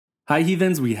Hi,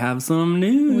 heathens. We have some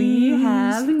news. We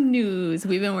have news.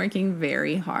 We've been working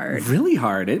very hard. Really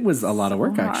hard. It was a lot of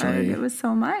work, actually. It was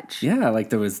so much. Yeah, like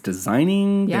there was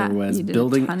designing. Yeah, there was you did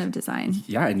building. a ton of design.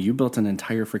 Yeah, and you built an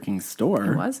entire freaking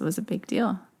store. It was a big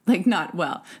deal. Like, not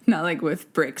like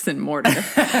with bricks and mortar.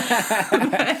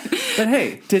 But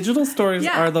hey, digital stores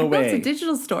are the way. It's a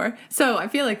digital store. So I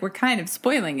feel like we're kind of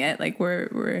spoiling it. Like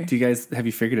we're Do you guys, have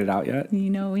you figured it out yet? you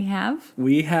know, we have.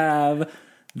 We have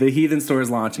the Heathen store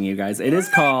is launching, you guys. It is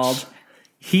called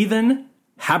Heathen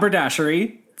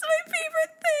Haberdashery. It's my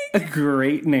favorite thing. A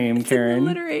great name, Karen.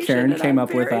 Alliteration, Karen and came I'm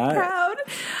up with very that. Proud.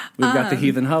 We've got the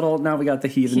Heathen Huddle. Now we got the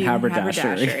Heathen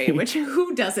Haberdashery. Which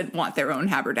who doesn't want their own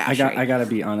haberdashery? I got to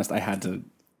be honest. I had to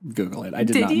Google it. I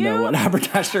did not you? know what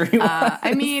haberdashery was.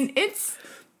 I mean,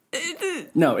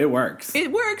 No, it works.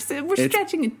 it works. We're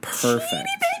stretching it perfect. teeny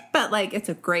bit, but like it's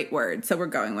a great word, so we're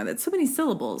going with it. So many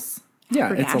syllables.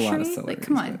 Yeah, it's a lot of Haberdashery? syllables. Like,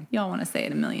 come on, y'all want to say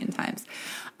it a million times.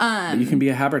 But you can be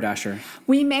a haberdasher.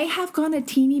 We may have gone a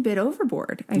teeny bit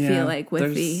overboard. I feel like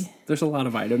with there's a lot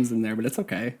of items in there, but it's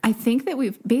okay. I think that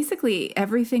we've basically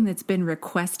everything that's been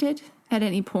requested at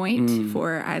any point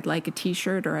for I'd like a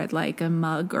T-shirt or I'd like a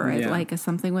mug or I'd like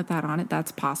something with that on it.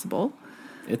 That's possible.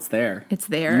 It's there. It's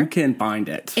there. You can find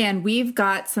it. And we've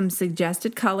got some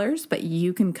suggested colors, but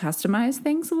you can customize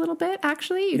things a little bit,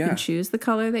 actually. You can choose the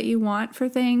color that you want for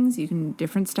things. You can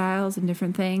different styles and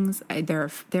different things. There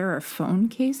are phone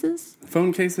cases.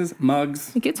 Phone cases,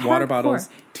 mugs, It gets water hardcore. bottles,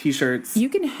 T-shirts, You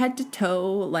can head to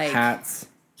toe, like... hats.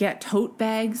 Yeah, tote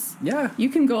bags. Yeah. You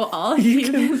can go all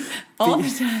the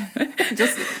time.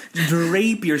 Just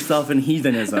drape yourself in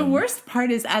heathenism. The worst part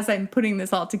is, as I'm putting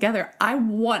this all together, I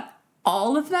want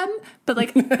all of them, but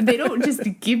like they don't just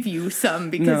give you some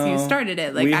because you started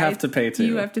it. Like we have to pay too.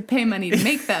 You have to pay money to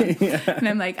make them. And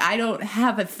I'm like, I don't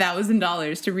have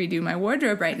 $1,000 to redo my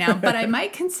wardrobe right now, but I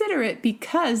might consider it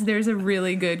because there's a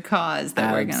really good cause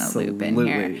that we're going to loop in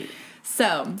here.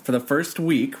 So for the first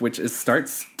week, which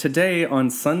starts today on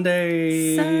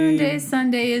Sunday.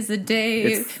 Sunday is the day.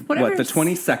 It's, the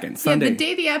 22nd? Sunday. Yeah, the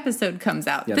day the episode comes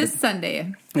out. This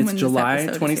Sunday. It's July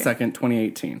 22nd,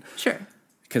 2018. Sure.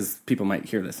 Because people might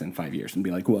hear this in 5 years and be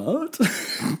like, what?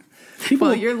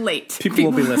 Well, you're late. People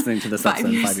will be listening to this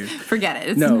episode in 5 years. Forget it.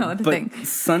 It's not a thing.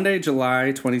 Sunday,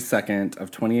 July 22nd of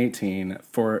 2018,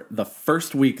 for the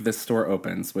first week this store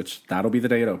opens, which that'll be the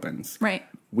day it opens. Right.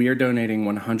 We are donating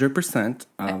 100%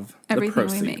 of everything the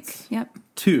proceeds. we make. Yep.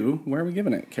 To, where are we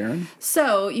giving it, Karen?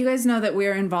 So, you guys know that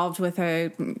we're involved with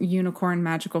a unicorn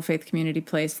magical faith community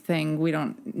place thing. We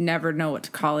never know what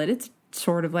to call it. It's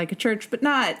sort of like a church, but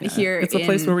not here. It's a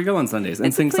place where we go on Sundays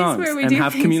and sing songs and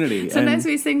have community. Sometimes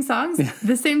we sing songs.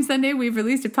 The same Sunday we've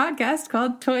released a podcast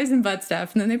called Toys and Butt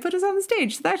Stuff, and then they put us on the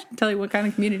stage. So that should tell you what kind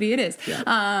of community it is.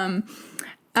 Yeah.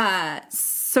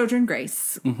 Sojourn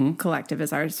Grace Collective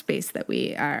is our space that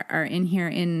we are in here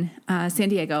in San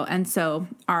Diego. And so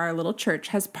our little church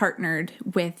has partnered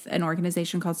with an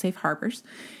organization called Safe Harbors.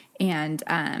 And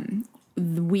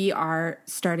we are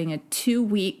starting a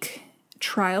 2-week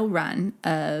trial run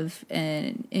of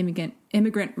an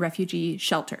immigrant refugee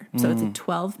shelter. So it's a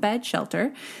 12-bed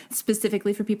shelter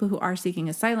specifically for people who are seeking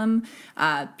asylum.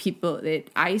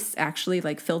 ICE actually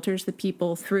like filters the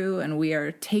people through, and we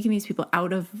are taking these people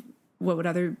out of what would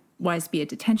otherwise be a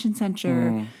detention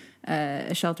center,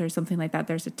 a shelter, something like that.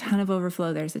 There's a ton of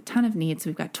overflow. There's a ton of needs.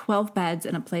 We've got 12 beds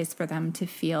and a place for them to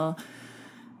feel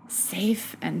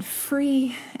safe and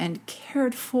free and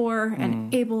cared for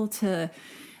and able to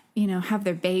have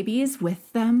their babies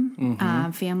with them.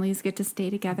 Families get to stay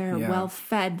together, well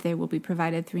fed. They will be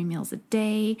provided 3 meals a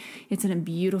day. It's in a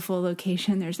beautiful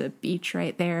location. There's a beach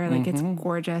right there. Like it's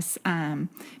gorgeous.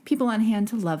 People on hand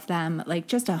to love them. Like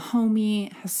just a homey,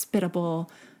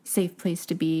 hospitable, safe place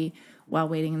to be while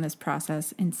waiting in this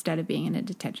process instead of being in a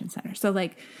detention center. So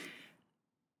like,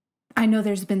 I know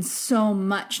there's been so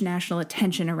much national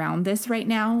attention around this right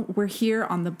now. We're here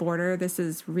on the border. This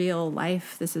is real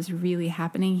life. This is really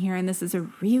happening here. And this is a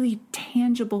really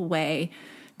tangible way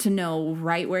to know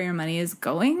right where your money is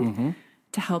going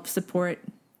to help support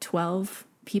 12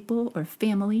 people or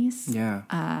families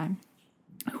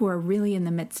who are really in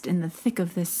the thick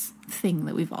of this thing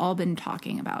that we've all been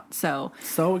talking about. So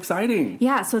exciting.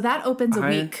 Yeah, so that opens a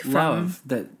week from... I love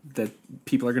that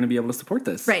people are going to be able to support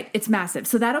this. Right, it's massive.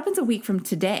 So that opens a week from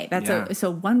today. So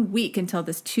 1 week until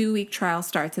this 2-week trial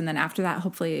starts, and then after that,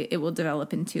 hopefully it will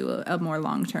develop into a more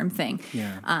long-term thing.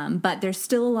 Yeah. But there's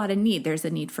still a lot of need. There's a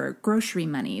need for grocery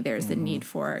money. There's a need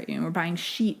for, we're buying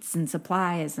sheets and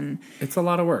supplies, and it's a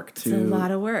lot of work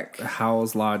to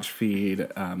house, lodge, feed,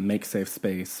 make safe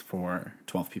space for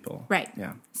 12 people. Right.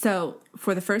 Yeah. So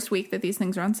for the first week that these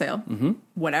things are on sale,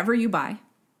 whatever you buy,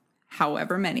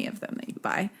 however many of them that you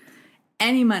buy,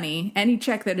 any money, any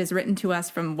check that is written to us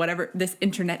from whatever this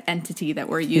internet entity that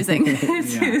we're using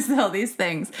to sell these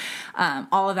things,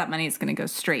 all of that money is going to go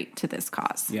straight to this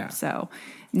cause. Yeah. So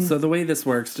the way this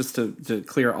works, just to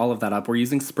clear all of that up, we're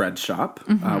using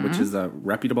Spreadshop, which is a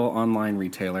reputable online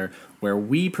retailer where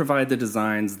we provide the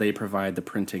designs, they provide the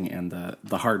printing and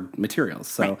the hard materials.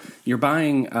 So you're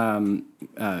buying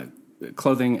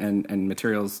clothing and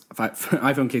materials,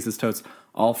 iPhone cases, totes,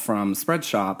 all from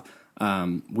Spreadshop.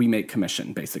 We make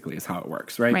commission, basically, is how it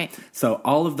works, right? So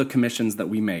all of the commissions that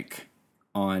we make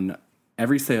on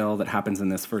every sale that happens in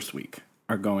this first week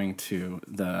are going to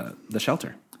the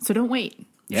shelter. So don't wait.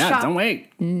 Yeah, Shop don't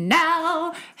wait.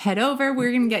 Now, head over.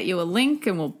 We're going to get you a link,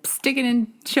 and we'll stick it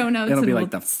in show notes. It'll be we'll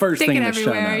like the first stick thing it in the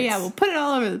show everywhere. notes. Yeah, we'll put it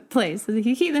all over the place. So the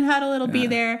Heathen Huddle, it'll be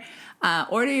there.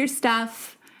 Order your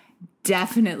stuff.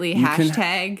 Definitely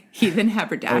hashtag Heathen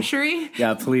Haberdashery.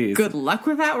 Yeah, please. Good luck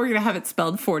with that. We're going to have it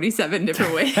spelled 47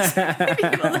 different ways.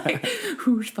 People like,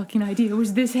 whose fucking idea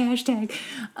was this hashtag?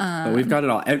 But we've got it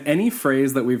all. Any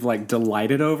phrase that we've like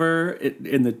delighted over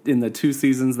in the 2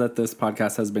 seasons that this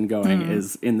podcast has been going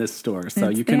is in this store. So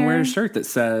you can wear a shirt that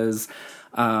says,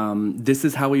 this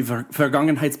is how we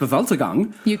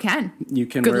Vergangenheitsbewältigung. You can.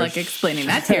 Good luck explaining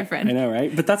that to your friend. I know,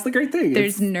 right? But that's the great thing.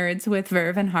 There's Nerds with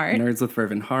Verve and Heart. Nerds with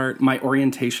Verve and Heart. My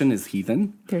orientation is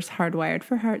heathen. There's Hardwired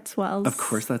for Heart Swells. Of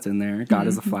course, that's in there. God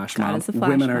is a flash mob. is a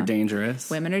flash Women mob. are dangerous.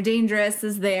 Women are dangerous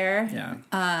is there. Yeah.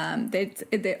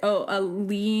 A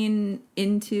lean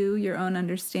into your own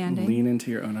understanding. Lean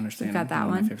into your own understanding. Got that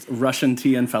one. Russian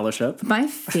tea and fellowship. My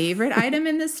favorite item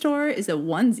in this store is a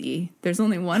onesie. There's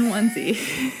only one onesie.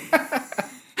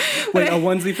 Wait, a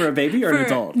onesie for a baby or an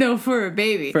adult? No, for a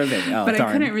baby. For a baby. Oh, but darn.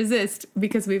 I couldn't resist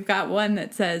because we've got one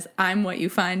that says, I'm what you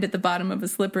find at the bottom of a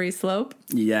slippery slope.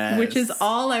 Yes. Which is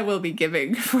all I will be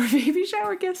giving for baby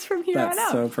shower gifts from here on out.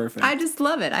 That's so perfect. I just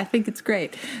love it. I think it's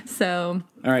great. So.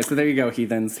 All right, so there you go,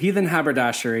 Heathens. Heathen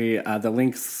Haberdashery. The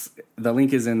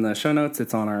link is in the show notes.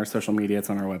 It's on our social media. It's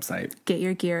on our website. Get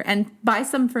your gear and buy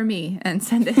some for me and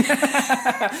send it.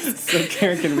 So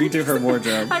Karen can redo her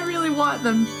wardrobe. I really want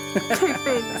them.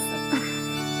 Thanks.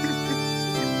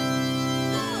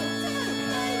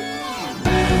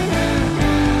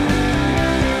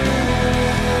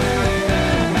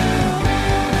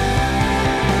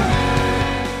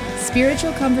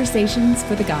 Spiritual Conversations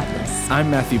for the Godless.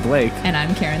 I'm Matthew Blake. And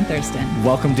I'm Karen Thurston.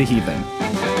 Welcome to Heathen.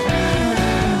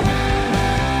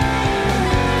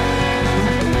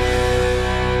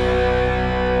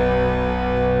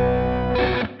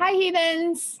 Hi,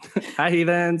 heathens. Hi,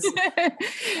 Heathens.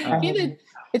 Heathen,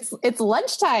 it's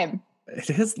lunchtime. It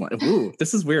is. Ooh,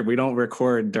 this is weird. We don't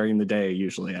record during the day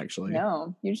usually, actually.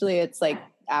 No, usually it's like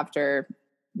after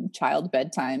child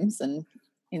bedtimes and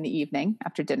in the evening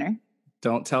after dinner.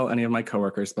 Don't tell any of my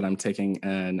coworkers, but I'm taking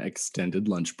an extended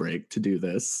lunch break to do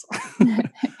this.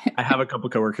 I have a couple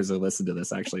coworkers that listen to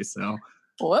this, actually. So,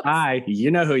 Whoops. Hi,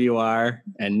 you know who you are,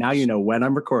 and now you know when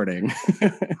I'm recording.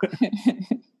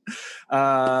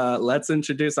 Let's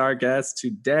introduce our guest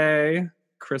today,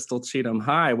 Crystal Cheatham.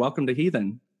 Hi, welcome to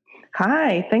Heathen.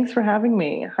 Hi, thanks for having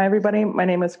me. Hi, everybody. My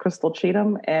name is Crystal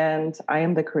Cheatham, and I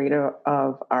am the creator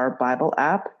of our Bible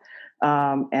app.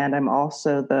 And I'm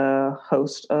also the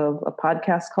host of a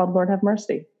podcast called Lord Have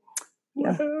Mercy.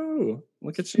 Yeah. Woohoo.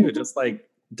 Look at you, just like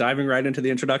diving right into the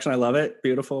introduction. I love it.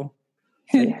 Beautiful.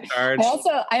 I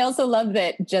also love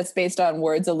that just based on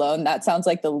words alone, that sounds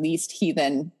like the least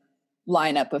heathen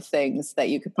lineup of things that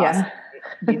you could possibly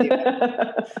be doing.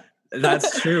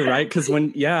 That's true, right? Because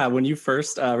when you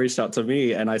first reached out to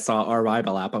me and I saw our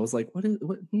Bible app, I was like, what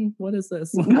is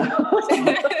this?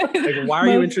 Like, why are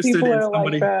you interested in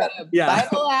somebody? Like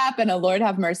Bible app and a Lord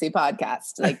Have Mercy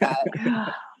podcast like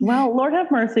that. Well, Lord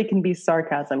Have Mercy can be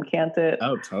sarcasm, can't it?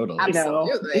 Oh, totally.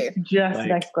 Absolutely. It's just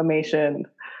an exclamation.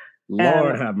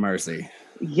 Lord have mercy.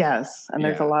 Yes. And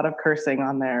there's a lot of cursing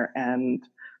on there and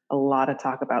a lot of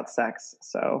talk about sex.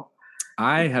 So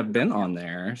I have been on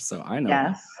there, so I know.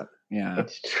 Yes. Yeah.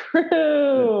 It's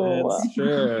true. It's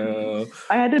true.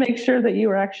 I had to make sure that you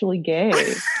were actually gay.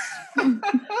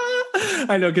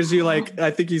 I know, because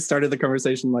I think you started the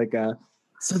conversation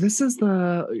so this is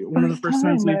one of the first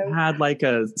times we've had like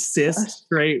a cis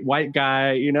straight white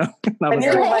guy, you know? And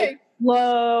you're like,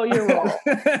 whoa, you're wrong.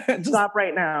 Stop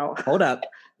right now. Hold up.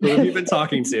 Who have you been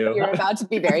talking to? You're about to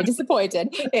be very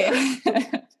disappointed.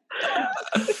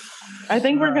 I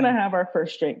think we're going to have our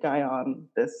first straight guy on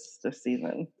this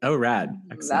season. Oh, rad.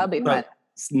 Excellent. That'll be fun.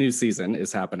 New season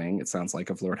is happening, it sounds like,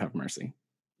 of Lord Have Mercy.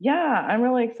 Yeah, I'm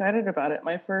really excited about it.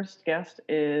 My first guest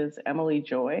is Emily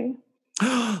Joy.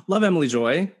 Love Emily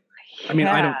Joy. I mean,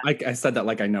 I said that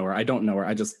like I know her. I don't know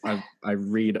her. I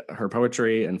read her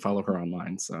poetry and follow her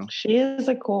online. So she is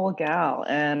a cool gal.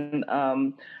 And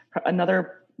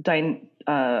another dynamic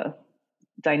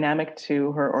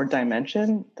to her, or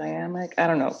dynamic, I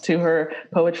don't know, to her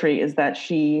poetry is that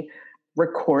she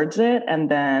records it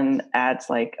and then adds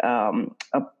like a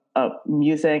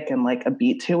music and like a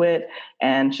beat to it.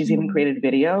 And she's even created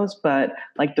videos, but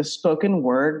like the spoken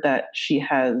word that she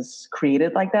has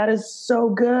created like that is so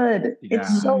good. Yeah.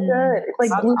 It's so good. It's like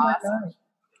blew my mind.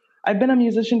 I've been a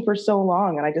musician for so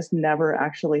long and I just never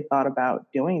actually thought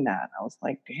about doing that. I was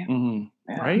like, damn,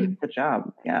 right? Good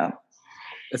job. Yeah.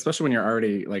 Especially when you're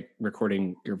already like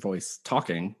recording your voice,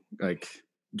 talking, like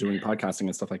doing podcasting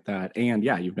and stuff like that. And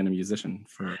yeah, you've been a musician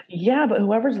for. Yeah, but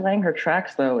whoever's laying her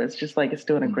tracks though, is just like, it's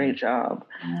doing a great job.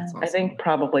 Awesome. I think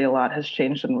probably a lot has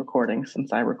changed in recording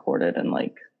since I recorded in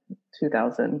like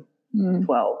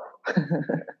 2012,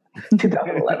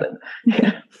 2011.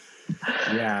 Yeah.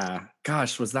 Yeah.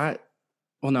 Gosh, was that?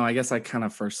 Well, no, I guess I kind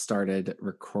of first started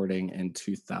recording in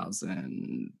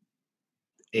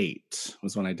 2008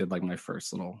 was when I did like my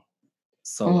first little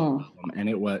solo album. And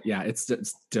it was,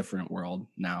 it's different world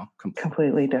now.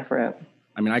 Completely different.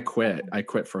 I mean, I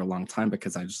quit for a long time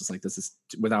because I was just like, this is,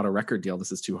 without a record deal,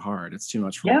 this is too hard. It's too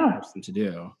much for one person to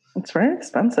do. It's very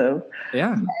expensive.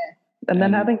 Yeah. And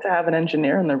then having to have an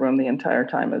engineer in the room the entire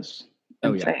time is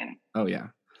insane. Oh yeah.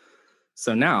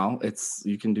 So now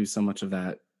you can do so much of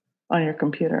that on your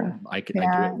computer. I do it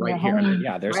right here. I mean,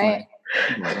 there's my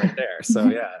right there.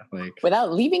 So like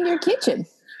without leaving your kitchen.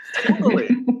 Totally.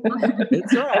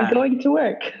 It's right. I'm going to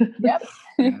work. Yep.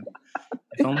 Yeah.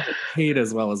 If only paid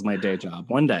as well as my day job.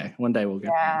 One day we'll get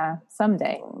there. Yeah,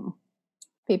 someday.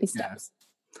 Baby steps.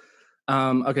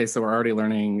 Okay, so we're already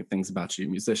learning things about you,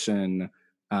 musician,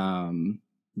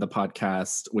 the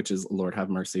podcast, which is Lord Have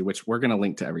Mercy, which we're going to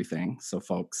link to everything. So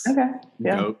folks,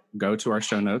 go to our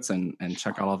show notes and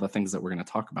check out all the things that we're going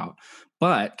to talk about.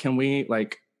 But can we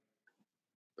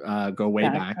go way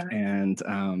back and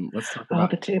let's talk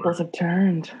about the tables have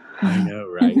turned. I know,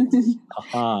 right?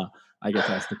 I get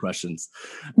to ask the questions.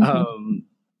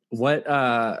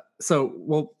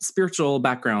 Spiritual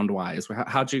background wise,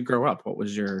 how'd you grow up? What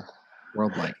was your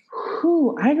world like?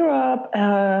 I grew up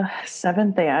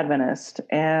Seventh-day Adventist,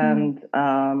 and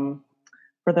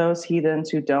for those heathens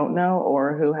who don't know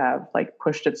or who have like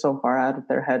pushed it so far out of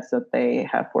their heads that they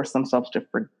have forced themselves to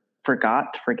forget,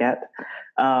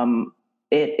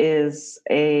 it is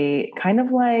a kind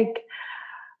of like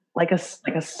a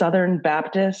Southern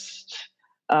Baptist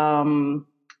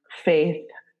faith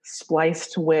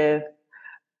spliced with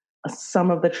some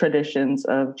of the traditions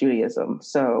of Judaism.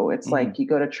 So it's like you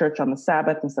go to church on the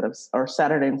Sabbath or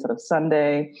Saturday instead of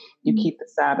Sunday. You keep the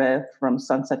Sabbath from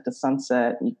sunset to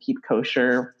sunset. You keep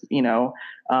kosher.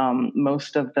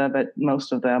 Most of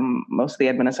the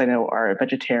Adventists I know are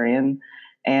vegetarian,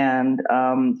 and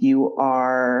you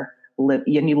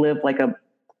live like a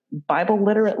Bible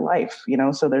literate life.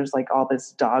 So there's like all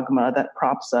this dogma that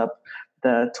props up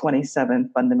the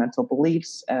 27 fundamental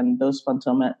beliefs, and those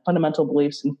fundamental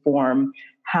beliefs inform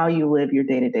how you live your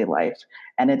day-to-day life.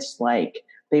 And it's like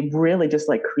they've really just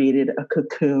like created a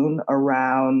cocoon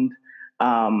around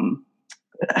the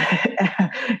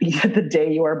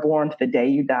day you are born to the day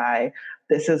you die.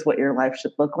 This is what your life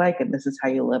should look like, and this is how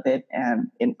you live it, and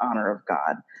in honor of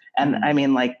God. And I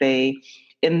mean, like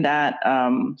in that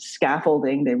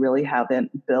scaffolding, they really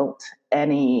haven't built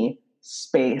any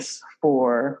space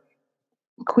for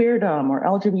queerdom or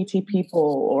LGBT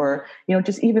people, or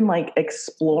just even like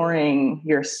exploring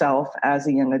yourself as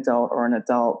a young adult or an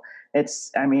adult. I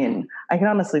can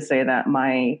honestly say that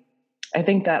I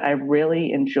think that I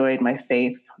really enjoyed my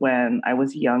faith when I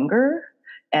was younger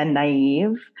and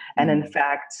naive, and in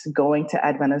fact going to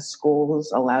Adventist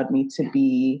schools allowed me to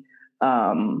be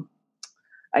a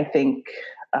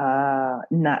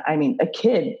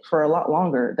kid for a lot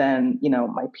longer than,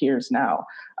 my peers now.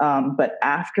 But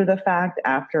after the fact,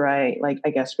 after I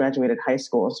graduated high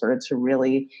school and started to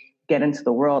really get into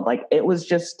the world, I was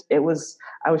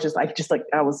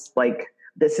like,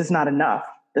 this is not enough.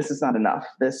 This is not enough.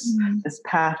 This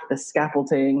path, this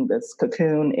scaffolding, this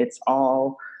cocoon, it's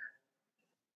all,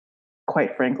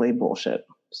 quite frankly, bullshit.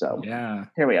 So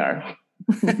here we are.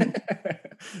 And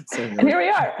here we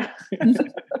are. And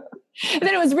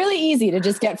then it was really easy to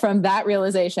just get from that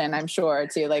realization, I'm sure,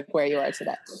 to like where you are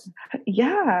today.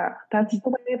 Yeah, that's the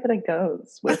way that it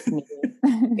goes with me.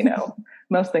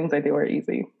 Most things I do are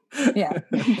easy. Yeah,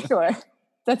 sure.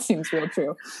 That seems real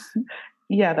true.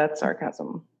 Yeah, that's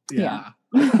sarcasm. Yeah.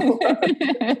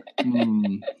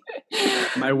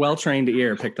 My well-trained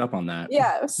ear picked up on that.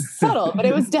 Yeah, it was subtle, but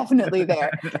it was definitely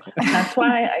there. That's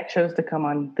why I chose to come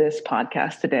on this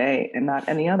podcast today and not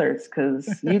any others,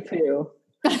 because you two,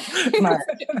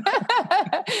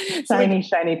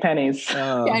 shiny pennies.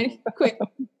 Quick,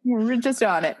 we're just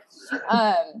on it.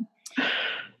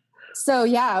 So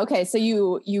yeah, okay. So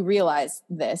you realize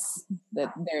that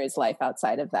there is life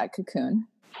outside of that cocoon.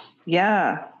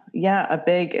 Yeah, a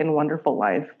big and wonderful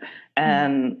life.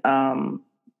 And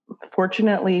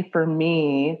fortunately for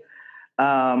me,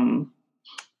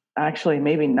 actually,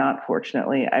 maybe not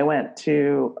fortunately, I went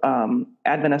to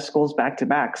Adventist schools back to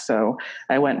back. So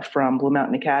I went from Blue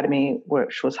Mountain Academy,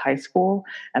 which was high school,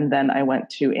 and then I went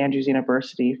to Andrews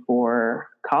University for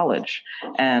college.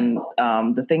 And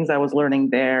the things I was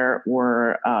learning there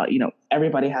were,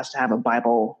 everybody has to have a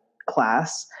Bible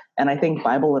class. And I think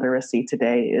Bible literacy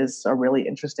today is a really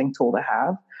interesting tool to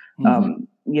have.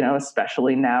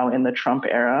 Especially now in the Trump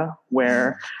era,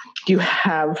 where you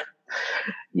have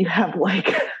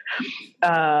like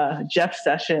Jeff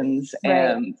Sessions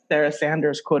and Sarah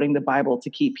Sanders quoting the Bible to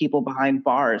keep people behind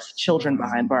bars, children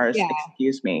behind bars. Yeah.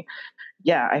 Excuse me.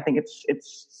 Yeah, I think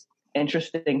it's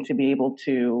interesting to be able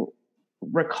to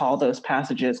recall those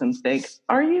passages and think,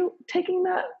 are you taking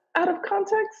that out of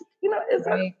context? Is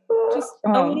that just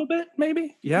a little bit,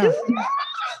 maybe? Yeah. Or,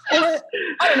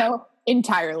 I don't know,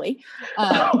 entirely.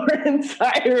 Or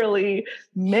entirely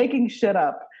making shit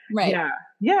up. Right.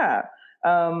 Yeah.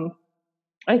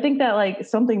 I think that like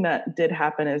something that did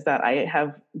happen is that I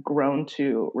have grown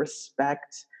to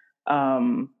respect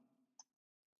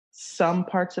some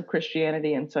parts of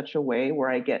Christianity in such a way where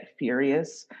I get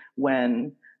furious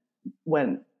when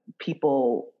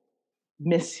people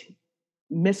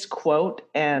misquote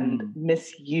and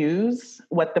misuse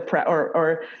what the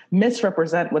or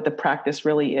misrepresent what the practice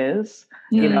really is.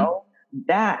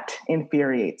 That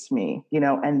infuriates me,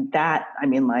 and that, I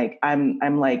mean, like, I'm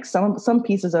like, some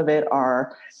pieces of it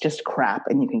are just crap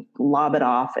and you can lob it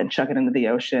off and chuck it into the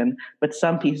ocean. But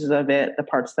some pieces of it, the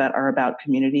parts that are about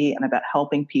community and about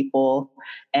helping people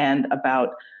and about,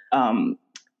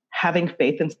 having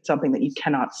faith in something that you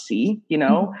cannot see,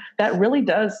 that really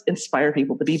does inspire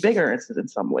people to be bigger in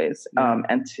some ways,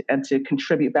 and to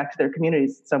contribute back to their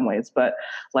communities in some ways. But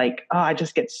like, I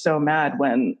just get so mad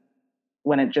when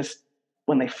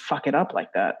they fuck it up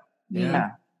like that. Yeah.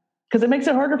 Because it makes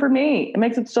it harder for me. It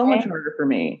makes it so much harder for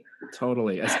me.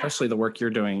 Totally. Especially the work you're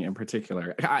doing in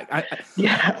particular. I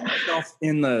myself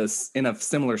in a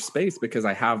similar space because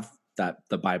I have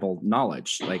the Bible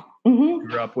knowledge, like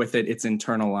grew up with it. It's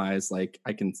internalized. Like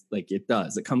I can, like it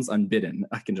comes unbidden.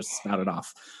 I can just spout it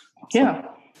off.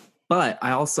 But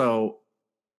I also,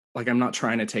 like, I'm not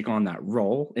trying to take on that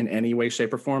role in any way,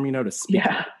 shape, or form, to speak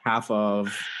on behalf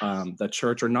of the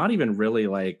church, or not even really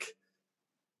like,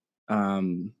 I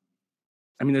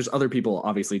mean, there's other people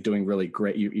obviously doing really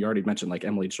great. You already mentioned like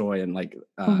Emily Joy and like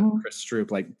Chris Stroop,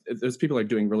 like those people are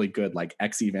doing really good, like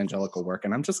ex-evangelical work.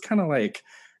 And I'm just kind of like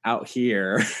out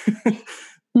here.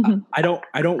 I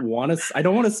don't want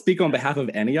to speak on behalf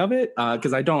of any of it.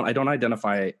 Cause I don't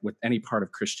identify with any part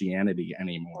of Christianity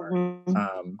anymore.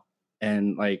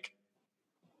 And like,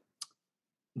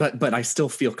 but I still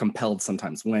feel compelled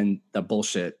sometimes when the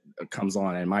bullshit comes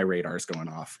on and my radar is going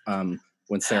off.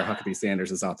 When Sarah Huckabee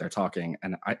Sanders is out there talking,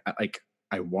 and I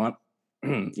want,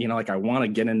 like I want to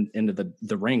get into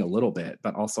the ring a little bit,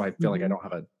 but also I feel like I don't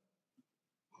have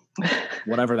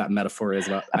whatever that metaphor is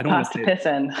about. I don't want to say piss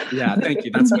in. Yeah, thank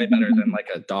you. That's way better than like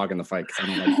a dog in the fight, because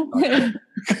I don't like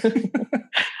dogs.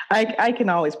 I can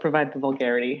always provide the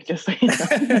vulgarity, just so you know.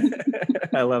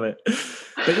 I love it.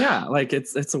 But yeah, like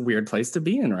it's a weird place to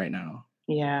be in right now.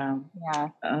 Yeah.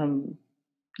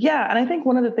 And I think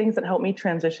one of the things that helped me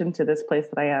transition to this place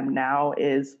that I am now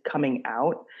is coming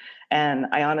out. And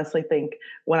I honestly think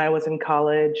when I was in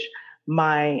college,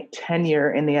 my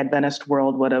tenure in the Adventist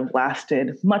world would have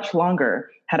lasted much longer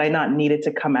had I not needed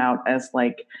to come out as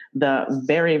like the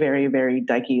very, very, very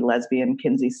dykey lesbian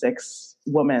Kinsey Six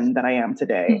woman that I am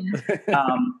today.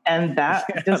 And that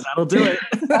that'll do it.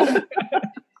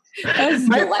 That was a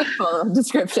delightful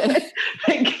description.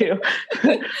 Thank you.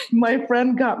 My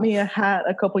friend got me a hat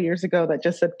a couple years ago that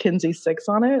just said Kinsey Six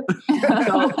on it.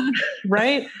 So,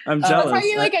 right? I'm jealous. That's how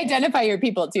you like identify your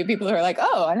people too. People who are like,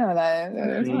 oh, I know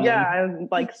that. Yeah, I'm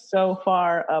like so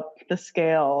far up the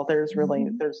scale. There's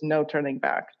no turning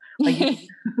back. Like,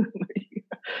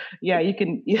 you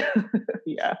can.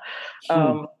 Yeah.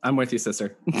 I'm with you,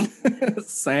 sister.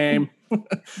 Same.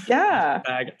 Yeah.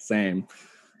 Same.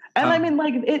 And I mean,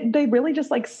 like, they really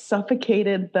just like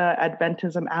suffocated the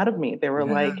Adventism out of me. They were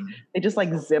like, they just like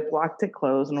ziplocked it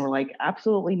closed and were like,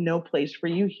 absolutely no place for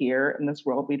you here in this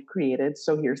world we've created.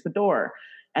 So here's the door.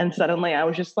 And suddenly I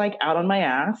was just like out on my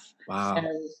ass. Wow.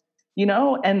 And, you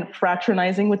know, and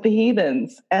fraternizing with the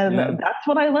heathens. And that's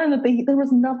what I learned, that there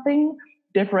was nothing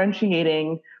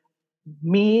differentiating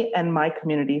me and my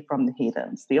community from the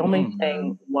heathens. The only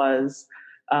thing was,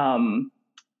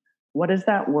 what is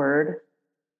that word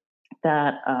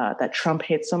that Trump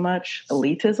hates so much?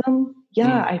 Elitism?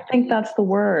 Yeah, I think that's the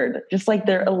word. Just like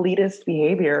their elitist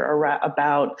behavior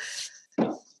about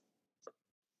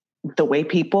the way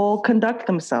people conduct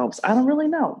themselves. I don't really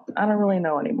know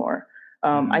anymore.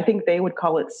 I think they would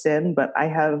call it sin, but I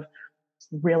have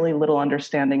really little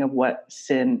understanding of what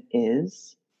sin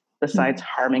is besides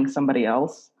harming somebody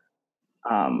else.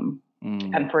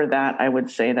 And for that, I would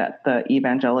say that the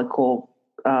evangelical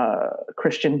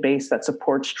Christian base that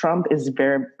supports Trump is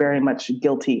very, very much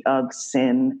guilty of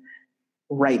sin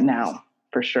right now,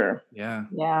 for sure. Yeah.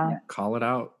 Yeah. Call it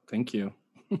out. Thank you.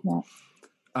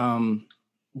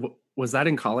 Was that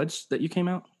in college that you came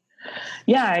out?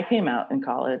 Yeah, I came out in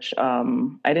college.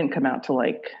 I didn't come out till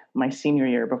like my senior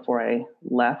year before I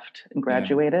left and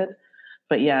graduated. Yeah.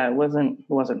 But yeah, it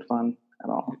wasn't fun at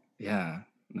all. Yeah,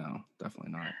 no,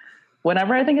 definitely not.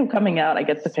 Whenever I think of coming out, I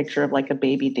get the picture of like a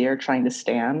baby deer trying to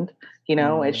stand. You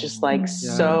know, it's just like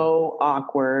so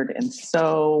awkward and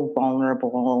so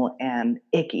vulnerable and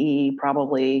icky,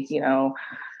 probably, you know.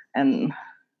 And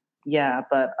yeah,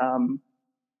 but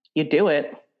you do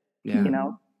it, you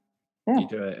know. Yeah. You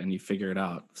do it and you figure it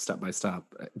out step by step,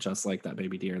 just like that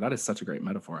baby deer. That is such a great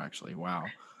metaphor, actually. Wow.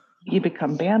 You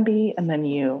become Bambi, and then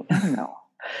I don't know.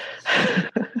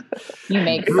 You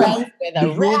make friends with a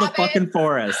rule rabbit. The fucking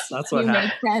forest. That's what happens. You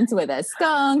make friends with a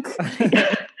skunk.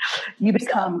 You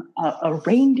become a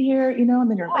reindeer, you know, and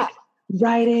then you're like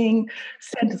riding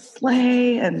Santa's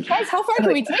sleigh. And guys, how far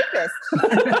can we take this?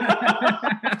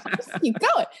 Just keep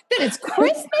going. Then it's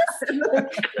Christmas.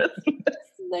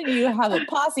 Then you have a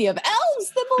posse of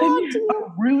elves that belong to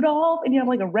you. Rudolph, and you have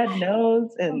like a red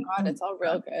nose. And oh God, it's all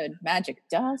real good. Magic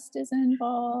dust is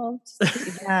involved.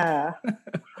 Yeah.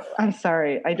 I'm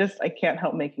sorry. I can't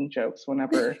help making jokes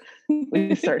whenever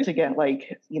we start to get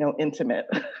like, you know, intimate.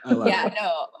 Yeah,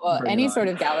 no. Well, any sort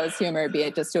of gallows humor, be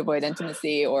it just to avoid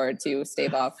intimacy or to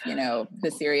stave off, you know, the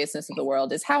seriousness of the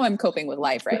world, is how I'm coping with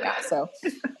life right now. So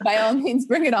by all means,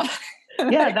 bring it on.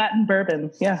 Yeah, that and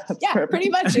bourbon. Yeah, yeah, perfect. Pretty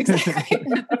much. Exactly.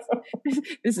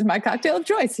 This is my cocktail of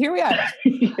choice. Here we are.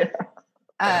 Oh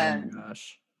my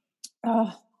gosh.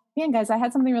 Oh man, guys, I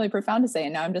had something really profound to say,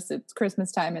 and now it's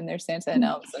Christmas time, and there's Santa and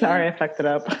elves. Sorry, I fucked it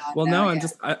up. Well, no,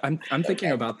 I'm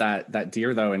thinking about that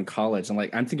deer though in college, and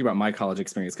like I'm thinking about my college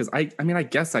experience because I mean I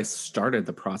guess I started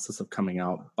the process of coming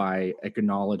out by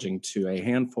acknowledging to a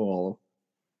handful,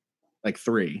 like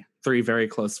three very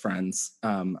close friends,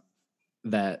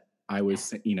 that I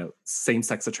was, you know,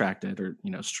 same-sex attracted or,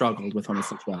 you know, struggled with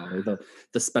homosexuality,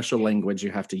 the special language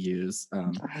you have to use.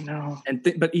 I know. And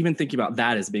but even thinking about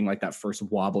that as being like that first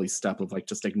wobbly step of like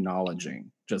just acknowledging,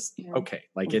 okay,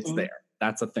 like it's there.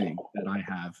 That's a thing that I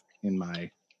have in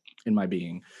my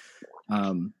being.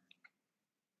 You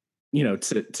know,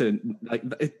 to like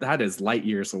that is light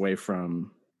years away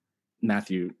from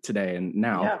Matthew today, and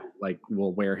now like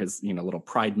will wear his, you know, little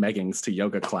pride meggings to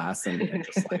yoga class and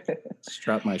just like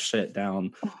strut my shit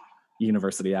down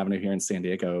University Avenue here in San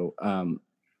Diego.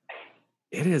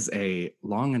 It is a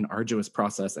long and arduous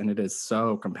process, and it is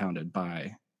so compounded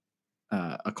by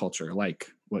a culture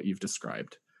like what you've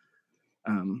described,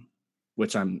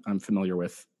 which I'm familiar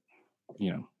with,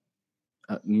 you know,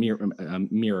 a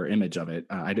mirror image of it.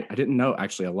 I didn't know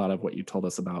actually a lot of what you told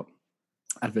us about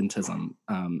Adventism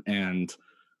and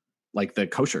like the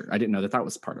kosher. I didn't know that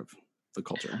was part of the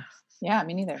culture. Yeah,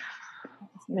 me neither.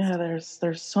 Yeah,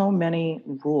 there's so many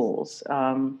rules,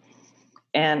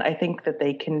 and I think that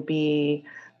they can be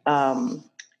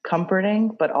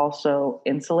comforting, but also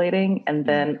insulating, and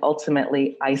then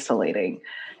ultimately isolating.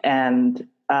 And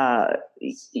I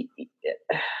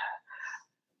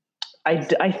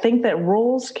think that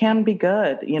rules can be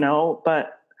good, you know,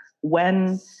 but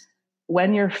when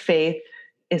your faith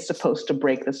is supposed to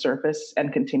break the surface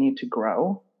and continue to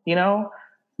grow, you know,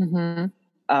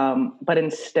 but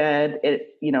instead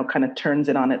it, you know, kind of turns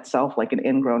it on itself like an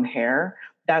ingrown hair.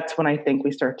 That's when I think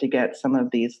we start to get some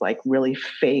of these like really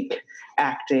fake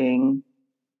acting,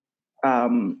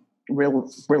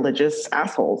 religious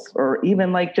assholes, or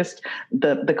even like just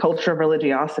the culture of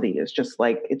religiosity is just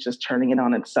like, it's just turning it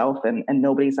on itself and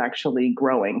nobody's actually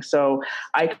growing. So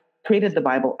I created the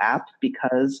Bible app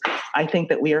because I think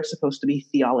that we are supposed to be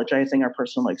theologizing our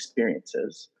personal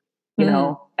experiences. you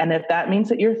know, and if that means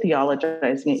that you're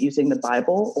theologizing it using the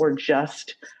Bible or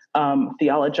just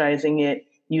theologizing it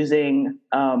using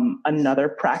another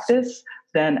practice,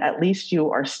 then at least you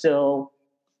are still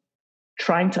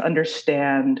trying to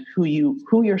understand who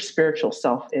your spiritual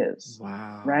self is.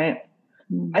 Wow. Right.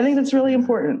 I think that's really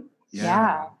important.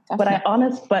 Yeah. But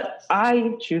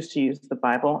I choose to use the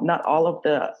Bible. Not all of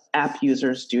the app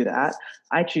users do that.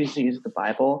 I choose to use the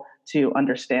Bible to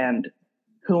understand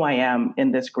who I am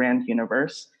in this grand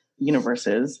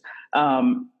universes.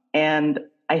 And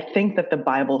I think that the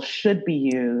Bible should be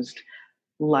used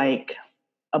like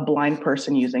a blind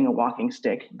person using a walking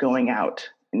stick, going out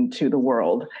into the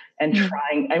world and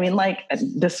trying, I mean, like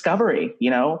discovery,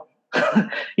 you know,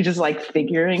 you just like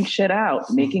figuring shit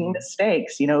out, making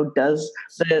mistakes, you know, does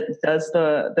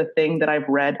the thing that I've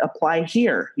read apply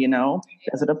here? You know,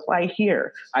 does it apply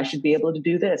here? I should be able to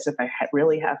do this. If I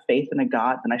really have faith in a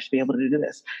God, then I should be able to do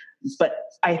this. But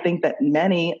I think that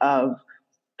many of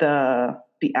the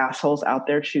assholes out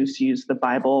there choose to use the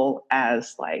Bible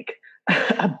as like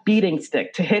a beating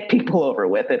stick to hit people over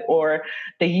with it, or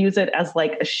they use it as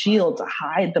like a shield to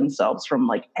hide themselves from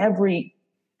like every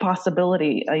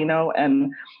possibility, you know.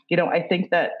 And, you know, I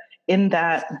think that in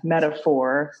that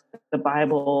metaphor, the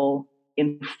Bible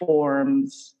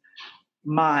informs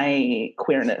my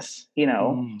queerness, you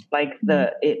know, like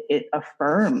it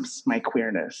affirms my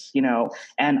queerness, you know.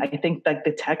 And I think that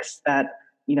the text that,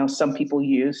 you know, some people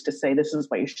use to say this is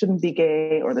why you shouldn't be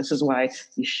gay, or this is why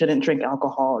you shouldn't drink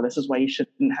alcohol, or this is why you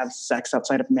shouldn't have sex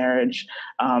outside of marriage,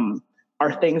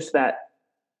 are things that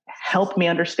help me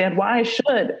understand why I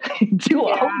should do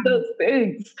all of those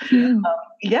things.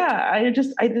 I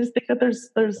just think that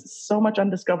there's so much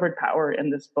undiscovered power in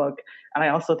this book. And I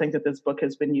also think that this book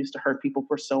has been used to hurt people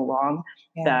for so long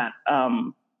that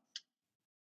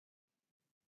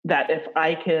if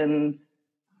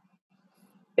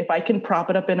I can prop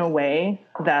it up in a way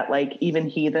that like even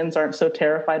heathens aren't so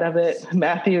terrified of it.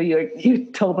 Matthew, you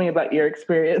told me about your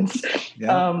experience.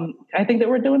 I think that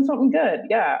we're doing something good.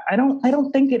 Yeah. I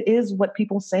don't think it is what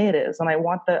people say it is. And I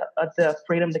want the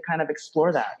freedom to kind of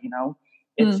explore that, you know,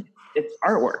 it's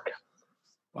artwork.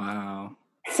 Wow.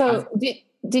 So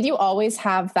did you always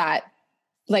have that,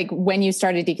 like when you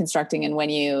started deconstructing and when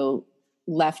you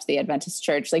left the Adventist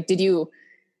church, like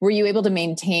were you able to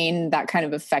maintain that kind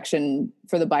of affection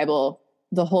for the Bible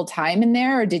the whole time in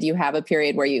there? Or did you have a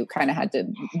period where you kind of had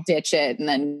to ditch it and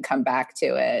then come back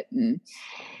to it? And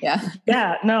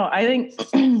no, I think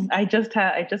I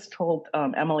just told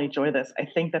Emily Joy this. I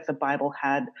think that the Bible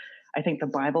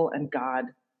and God,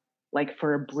 like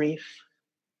for a brief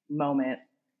moment,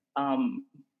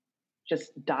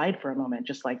 just died for a moment,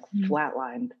 just like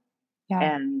flatlined.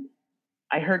 And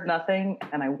I heard nothing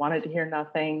and I wanted to hear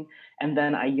nothing. And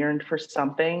then I yearned for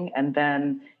something. And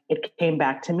then it came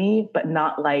back to me, but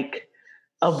not like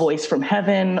a voice from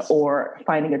heaven or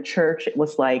finding a church. It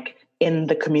was like in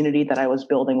the community that I was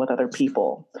building with other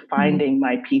people. Finding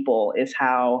my people is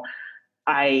how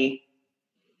I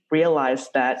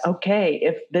realized that, okay,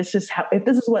 if this is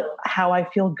how I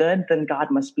feel good, then God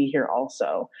must be here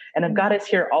also. And if God is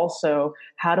here also,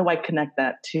 how do I connect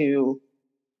that to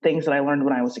things that I learned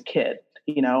when I was a kid?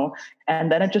 You know,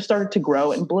 and then it just started to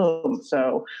grow and bloom.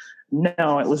 So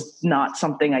no, it was not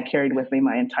something I carried with me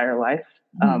my entire life.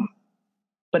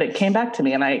 But it came back to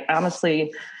me, and I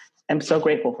honestly am so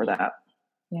grateful for that.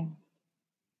 Yeah.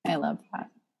 I love that.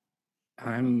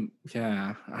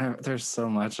 There's so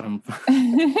much.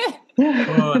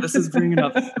 This is bringing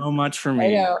up so much for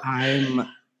me. I'm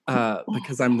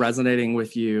because I'm resonating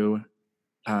with you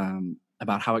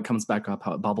about how it comes back up,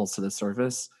 how it bubbles to the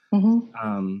surface.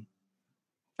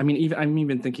 I mean, I'm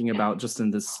even thinking about just in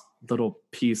this little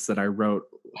piece that I wrote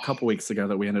a couple weeks ago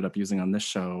that we ended up using on this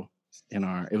show.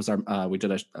 We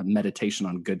did a meditation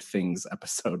on good things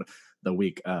episode the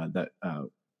week that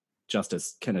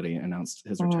Justice Kennedy announced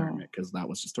his retirement, because that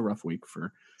was just a rough week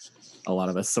for a lot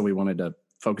of us. So we wanted to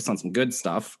focus on some good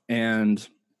stuff. And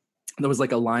there was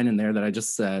like a line in there that I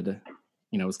just said,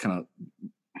 you know, it was kind of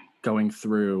going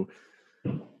through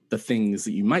the things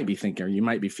that you might be thinking or you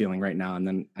might be feeling right now. And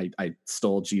then I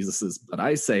stole Jesus's, but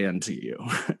I say unto you.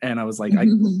 And I was like,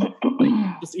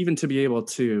 just even to be able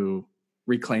to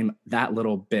reclaim that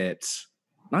little bit,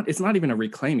 it's not even a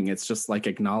reclaiming. It's just like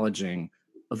acknowledging,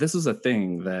 well, this is a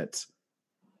thing that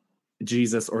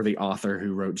Jesus or the author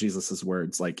who wrote Jesus's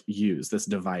words, like used this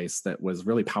device that was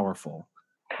really powerful.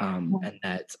 And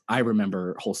that I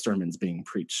remember whole sermons being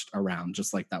preached around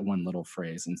just like that one little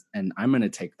phrase. And I'm going to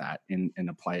take that and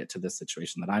apply it to this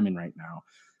situation that I'm in right now.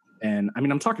 And I mean,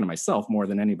 I'm talking to myself more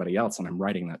than anybody else when I'm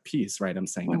writing that piece, right? I'm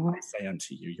saying, I say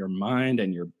unto you, your mind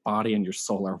and your body and your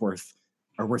soul are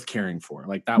are worth caring for.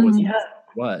 Like that was what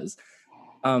it was.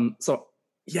 So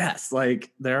yes,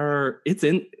 like we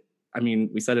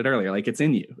said it earlier, like it's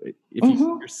in you. If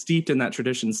you're steeped in that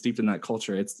tradition, steeped in that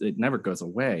culture, it never goes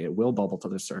away. It will bubble to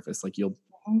the surface. Like you'll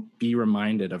be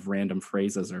reminded of random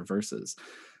phrases or verses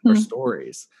or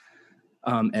stories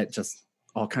at just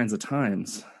all kinds of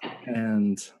times.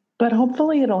 But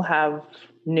hopefully it'll have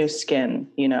new skin,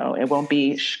 you know, it won't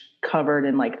be covered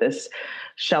in like this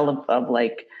shell of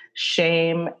like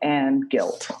shame and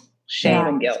guilt.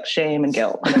 Shame and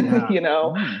guilt, you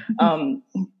know,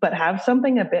 but have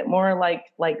something a bit more like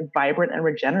vibrant and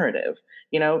regenerative,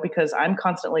 you know, because I'm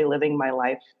constantly living my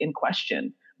life in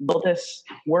question. Will this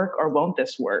work or won't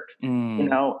this work? You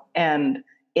know, and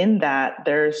in that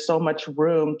there's so much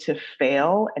room to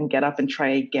fail and get up and try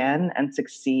again and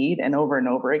succeed and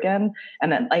over again.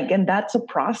 And then and that's a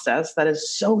process that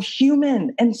is so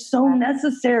human and so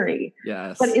necessary.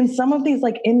 Yes. But in some of these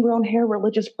like ingrown hair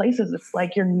religious places, it's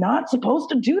like, you're not supposed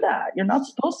to do that. You're not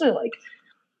supposed to like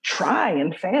try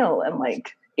and fail. And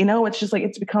like, you know, it's just like,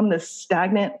 it's become this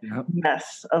stagnant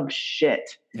mess of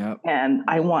shit. And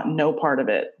I want no part of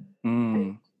it,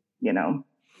 you know?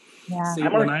 Yeah. See,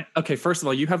 first of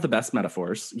all, you have the best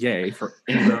metaphors. Yay for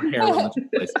ingrown hair religious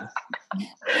places.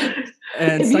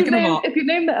 And if you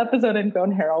name the episode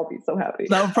Ingrown Hair, I'll be so happy.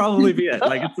 That'll probably be it.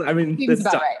 Like, it's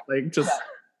about right. Like, just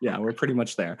we're pretty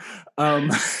much there.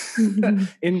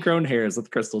 Ingrown hairs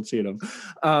with Crystal Cheatham.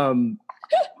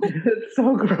 It's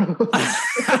so gross.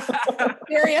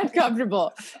 Very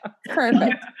uncomfortable.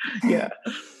 Perfect. Yeah.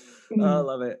 I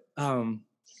love it.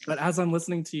 But as I'm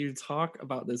listening to you talk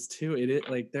about this too, it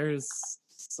like there's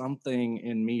something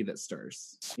in me that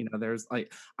stirs. You know, there's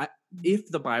like, if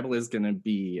the Bible is going to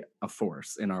be a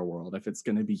force in our world, if it's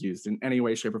going to be used in any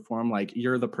way, shape, or form, like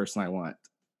you're the person I want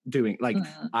doing. Like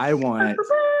I want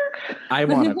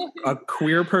a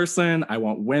queer person. I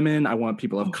want women. I want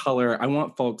people of color. I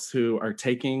want folks who are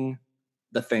taking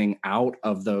the thing out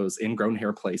of those ingrown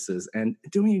hair places and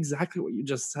doing exactly what you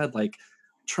just said, like.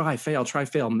 Try, fail,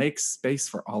 make space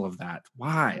for all of that.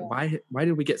 Why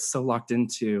did we get so locked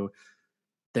into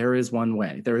there is one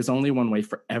way? There is only one way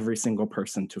for every single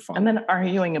person to follow. And then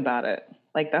arguing about it.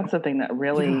 Like that's the thing that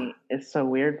really is so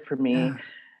weird for me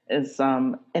is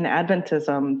in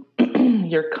Adventism,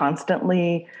 you're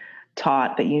constantly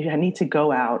taught that you need to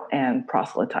go out and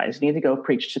proselytize. You need to go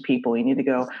preach to people. You need to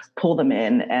go pull them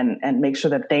in and make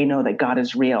sure that they know that God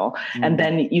is real. And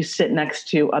then you sit next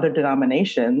to other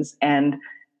denominations and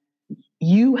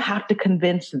you have to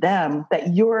convince them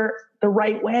that you're the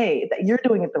right way, that you're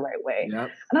doing it the right way.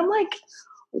 Yep. And I'm like,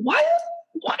 why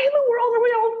in the world are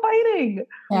we all fighting?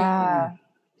 Yeah.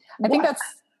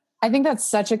 I think that's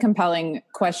such a compelling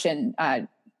question.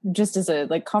 Just as a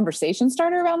like conversation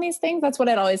starter around these things. That's what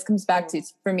it always comes back to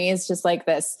for me. It's just like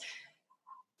this,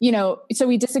 you know, so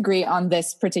we disagree on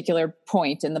this particular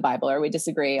point in the Bible, or we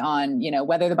disagree on, you know,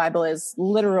 whether the Bible is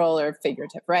literal or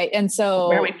figurative. Right. And so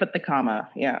where we put the comma.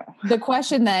 Yeah. The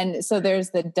question then, so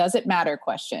there's the, does it matter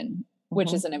question,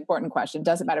 which is an important question.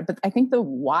 Does it matter? But I think the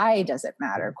why does it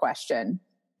matter question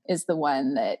is the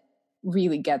one that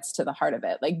really gets to the heart of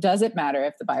it. Like, does it matter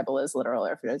if the Bible is literal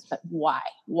or if it is, but why?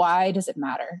 Why does it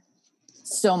matter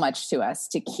so much to us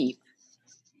to keep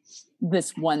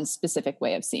this one specific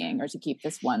way of seeing or to keep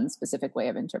this one specific way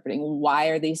of interpreting? Why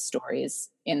are these stories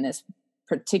in this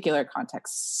particular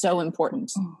context so important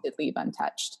to leave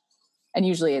untouched? And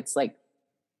usually it's like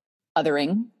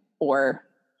othering or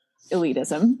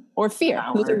elitism or fear.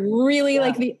 Those are really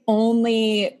like the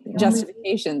only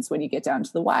justifications when you get down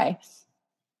to the why.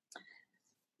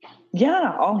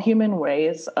 Yeah, all human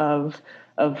ways of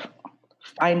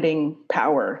finding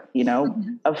power, you know,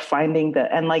 of finding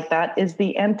and like that is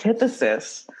the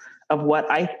antithesis of what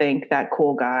I think that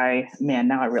cool guy, man,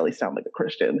 now I really sound like a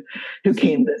Christian, who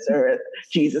came to this earth,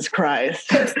 Jesus Christ,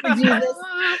 Jesus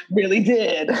really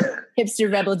did.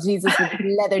 Hipster rebel Jesus with a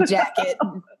leather jacket.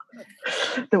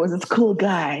 There was this cool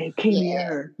guy who came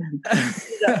here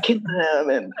and killed him,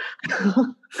 and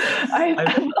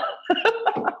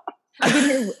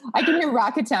I can hear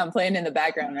Rocketown playing in the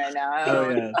background right now. Oh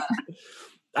yeah.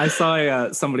 I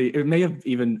saw somebody.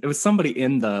 It was somebody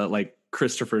in the like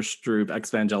Christopher Stroop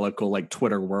evangelical like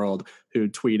Twitter world who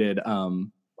tweeted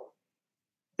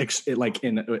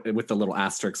with the little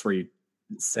asterisks where you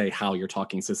say how you're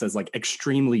talking. So it says like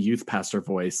extremely youth pastor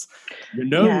voice. You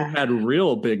know, who had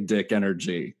real big dick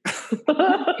energy.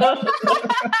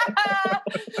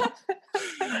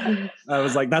 I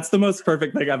was like, that's the most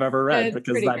perfect thing I've ever read,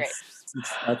 because that's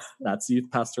That's youth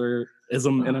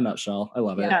pastorism in a nutshell. I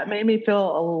love it. Yeah, it made me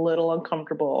feel a little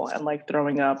uncomfortable and like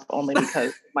throwing up only because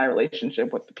of my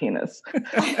relationship with the penis.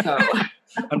 So.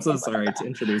 I'm so sorry to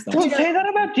introduce that. Don't say that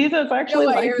about Jesus. I actually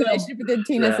like your relationship with the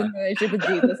penis and the relationship with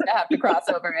Jesus to have to cross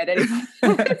over at any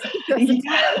point.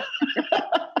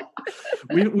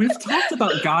 We've talked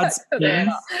about God's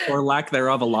penis or lack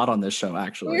thereof a lot on this show,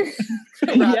 actually.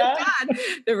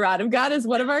 The rod of God is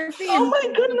one of our themes. Oh my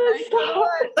goodness.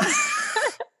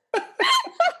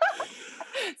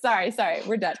 Sorry,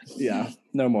 we're done. Yeah,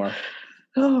 no more.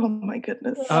 Oh my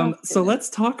goodness. So let's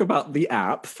talk about the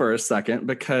app for a second,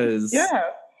 because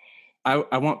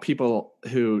I want people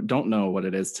who don't know what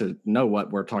it is to know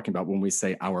what we're talking about when we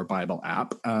say Our Bible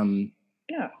App.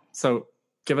 So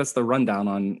give us the rundown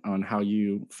on how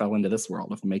you fell into this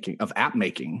world of app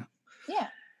making. Yeah.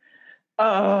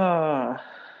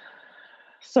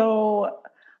 So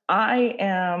I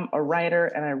am a writer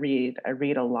and I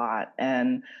read a lot.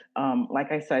 And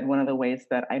like I said, one of the ways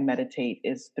that I meditate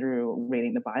is through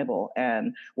reading the Bible.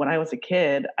 And when I was a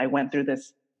kid, I went through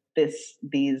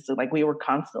these, like, we were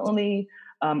constantly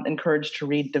encouraged to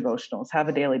read devotionals, have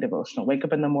a daily devotional, wake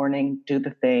up in the morning, do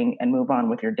the thing, and move on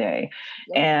with your day.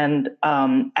 Yeah. And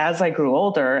as I grew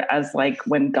older, as like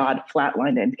when God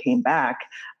flatlined and came back,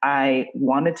 I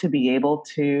wanted to be able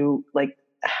to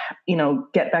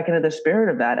get back into the spirit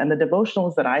of that. And the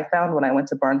devotionals that I found when I went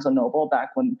to Barnes & Noble, back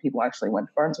when people actually went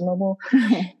to Barnes & Noble,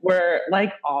 were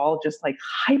like all just like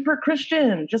hyper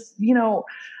Christian, just,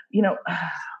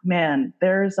 man,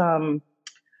 there's an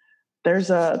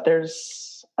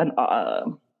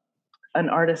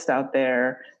artist out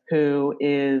there who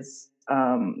is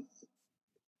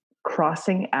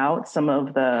crossing out some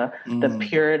of the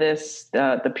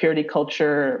purity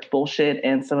culture bullshit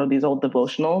and some of these old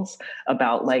devotionals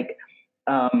about like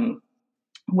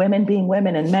women being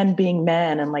women and men being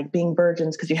men and like being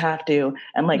virgins because you have to,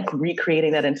 and like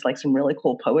recreating that into like some really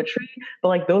cool poetry. But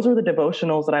like those were the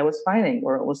devotionals that I was finding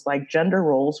where it was like gender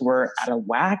roles were out of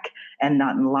whack and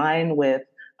not in line with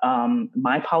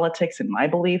my politics and my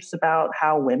beliefs about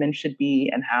how women should be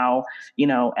and how,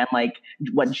 and like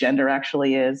what gender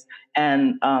actually is.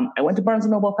 And I went to Barnes &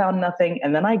 Noble, found nothing.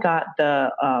 And then I got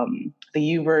the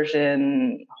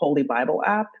YouVersion Holy Bible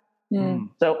app. Mm.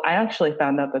 So I actually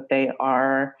found out that they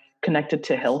are connected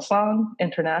to Hillsong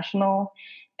International.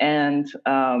 And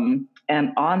on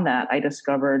that, I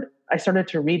started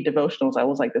to read devotionals. I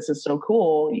was like, this is so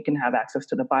cool. You can have access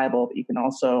to the Bible, but you can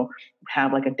also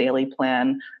have like a daily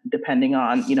plan depending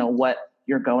on, what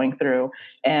you're going through.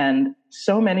 And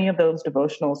so many of those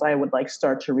devotionals I would like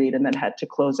start to read and then had to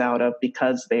close out of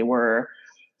because they were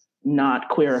not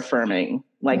queer affirming.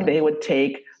 Like they would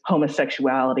take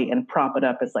homosexuality and prop it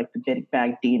up as like the big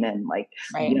bad demon, like,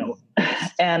 right.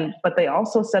 But they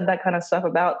also said that kind of stuff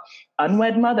about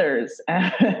unwed mothers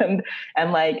and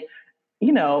like,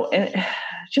 and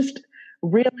just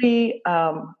really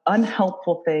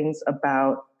unhelpful things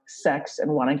about sex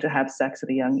and wanting to have sex at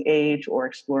a young age or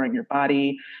exploring your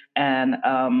body. And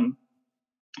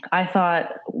I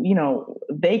thought,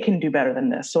 they can do better than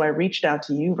this. So I reached out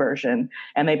to YouVersion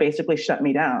and they basically shut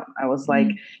me down. I was like,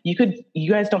 you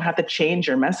guys don't have to change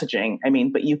your messaging. I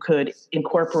mean, but you could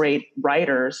incorporate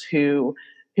writers who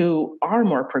are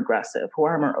more progressive, who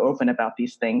are more open about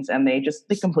these things. And they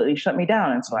completely shut me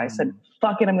down. And so I said,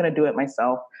 fuck it, I'm going to do it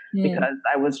myself because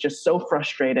I was just so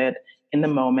frustrated in the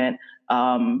moment.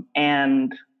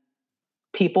 And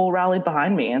people rallied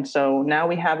behind me. And so now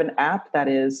we have an app that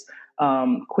is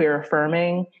queer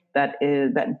affirming, that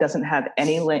doesn't have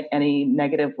any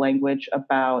negative language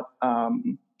about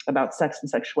sex and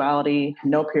sexuality.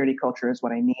 No purity culture is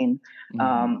what I mean.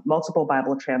 Multiple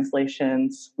Bible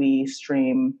translations. We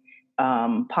stream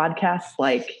podcasts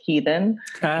like Heathen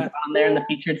on there in the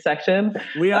featured section.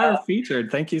 We are featured.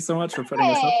 Thank you so much for putting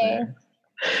us up there.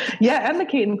 Yeah, and the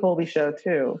Kate and Colby show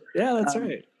too. Yeah, that's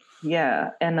right. Yeah,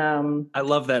 and I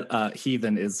love that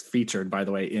Heathen is featured, by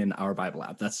the way, in Our Bible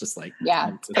app. That's just like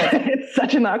it's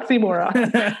such an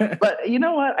oxymoron. But you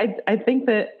know what? I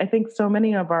think so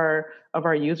many of our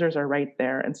users are right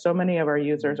there, and so many of our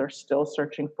users are still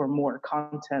searching for more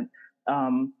content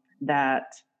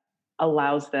that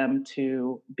allows them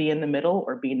to be in the middle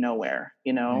or be nowhere.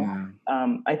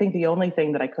 I think the only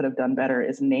thing that I could have done better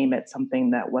is name it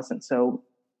something that wasn't so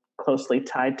closely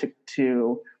tied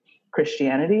to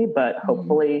Christianity, but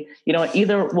hopefully,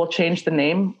 either we'll change the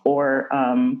name or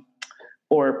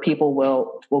people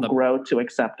will grow to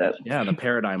accept it. Yeah, the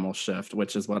paradigm will shift,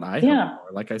 which is what I hope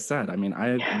for. Like I said, I mean,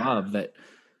 I love that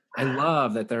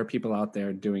there are people out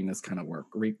there doing this kind of work,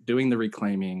 doing the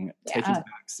reclaiming, taking back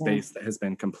space that has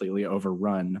been completely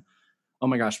overrun Oh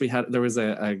my gosh, there was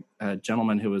a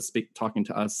gentleman who was talking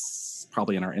to us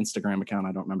probably in our Instagram account.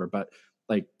 I don't remember, but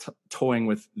like toying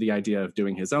with the idea of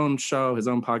doing his own show, his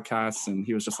own podcast. And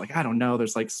he was just like, I don't know.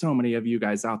 There's like so many of you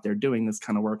guys out there doing this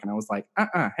kind of work. And I was like,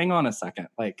 hang on a second.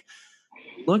 Like,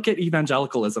 look at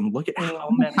evangelicalism. Look at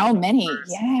how many.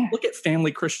 Yeah. Look at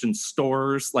family Christian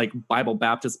stores, like Bible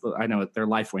Baptist. I know they're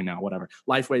Lifeway now, whatever.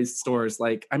 Lifeway stores.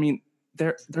 Like, I mean,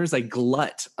 there's a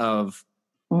glut of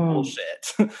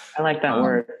bullshit. I like that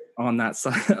word. On that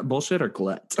side, bullshit or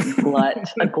glut? Glut.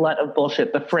 A glut of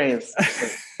bullshit. The phrase.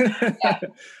 Yeah.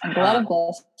 A glut of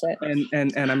bullshit.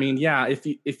 And I mean, yeah,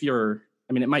 if you're,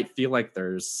 I mean, it might feel like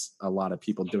there's a lot of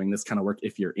people doing this kind of work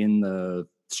if you're in the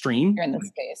stream. You're in the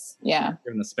space. Yeah.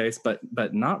 You're in the space, but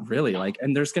not really. Like,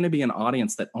 and there's going to be an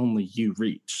audience that only you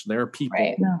reach. There are people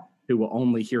who will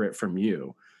only hear it from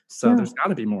you. So there's got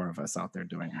to be more of us out there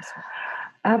doing this.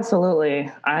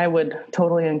 Absolutely. I would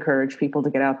totally encourage people to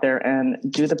get out there and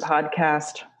do the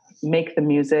podcast, make the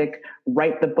music,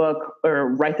 write the book, or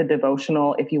write the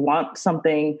devotional. If you want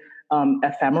something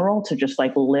ephemeral to just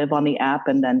like live on the app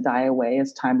and then die away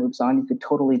as time moves on, you could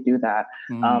totally do that.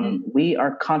 We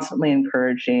are constantly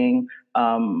encouraging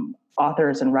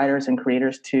authors and writers and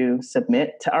creators to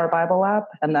submit to our Bible app.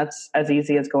 And that's as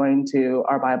easy as going to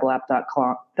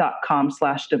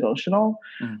ourbibleapp.com/devotional.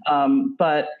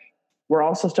 But we're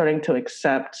also starting to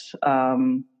accept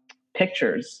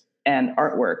pictures and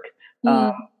artwork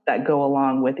that go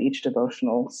along with each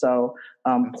devotional. So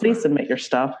please submit your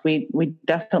stuff. We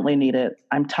definitely need it.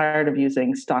 I'm tired of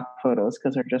using stock photos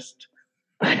because they're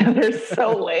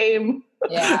so lame.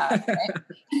 Yeah.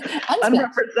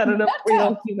 Unrepresentative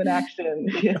real human action.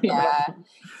 Yeah.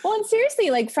 Well, and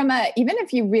seriously, like even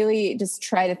if you really just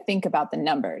try to think about the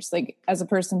numbers, like as a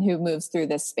person who moves through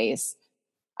this space,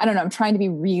 I don't know, I'm trying to be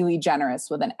really generous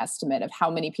with an estimate of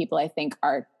how many people I think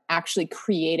are actually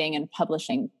creating and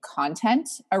publishing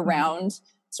content around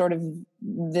sort of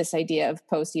this idea of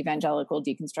post-evangelical,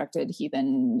 deconstructed,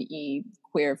 heathen,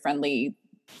 queer-friendly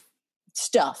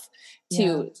stuff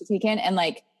to take in. And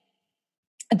like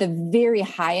at the very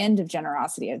high end of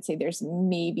generosity, I'd say there's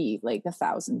maybe like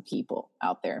 1,000 people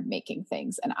out there making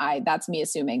things. And that's me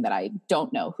assuming that I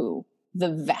don't know who the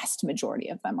vast majority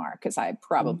of them are, because I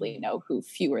probably know who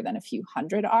fewer than a few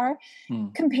hundred are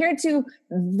compared to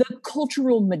the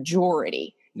cultural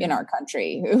majority in our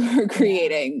country who are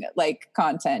creating like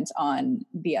content on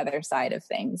the other side of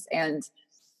things. And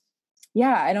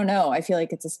yeah, I don't know. I feel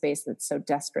like it's a space that so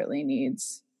desperately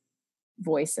needs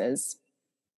voices.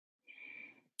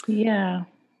 Yeah.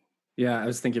 Yeah. I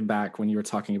was thinking back when you were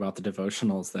talking about the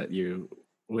devotionals that you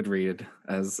would read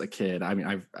as a kid. I mean,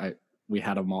 I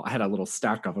had a little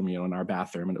stack of them, in our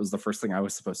bathroom, and it was the first thing I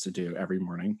was supposed to do every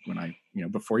morning when I,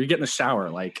 before you get in the shower,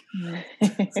 like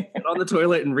get on the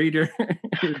toilet and read your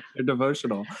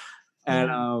devotional.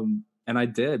 And I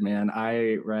did, man.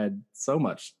 I read so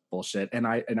much bullshit, and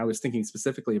I was thinking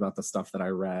specifically about the stuff that I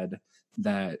read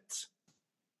that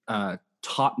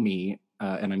taught me,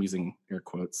 and I'm using air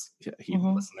quotes,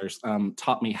 listeners,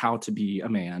 taught me how to be a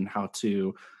man,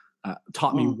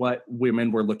 taught me what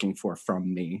women were looking for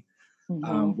from me.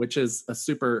 Which is a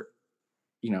super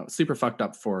fucked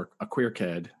up for a queer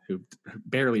kid who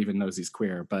barely even knows he's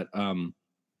queer, but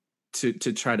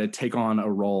to try to take on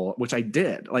a role, which I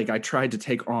did. Like, I tried to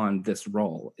take on this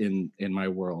role in my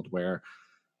world where,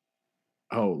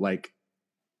 like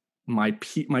my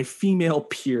female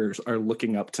peers are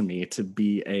looking up to me to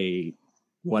be a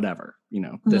whatever,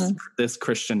 this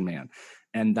Christian man,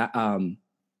 and that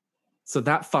so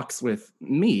that fucks with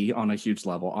me on a huge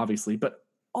level, obviously, but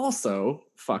also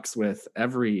fucks with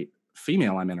every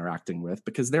female I'm interacting with,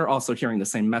 because they're also hearing the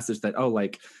same message that,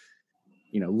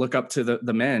 look up to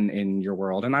the men in your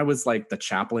world. And I was like the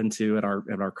chaplain too at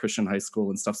our Christian high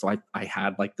school and stuff. So I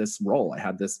had like this role, I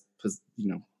had this,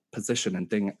 position and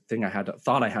thing I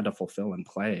thought I had to fulfill and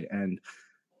play. And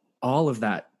all of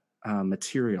that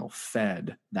material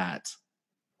fed that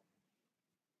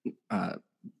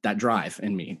drive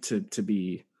in me to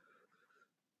be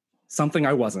something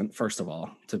I wasn't, first of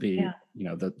all, to be,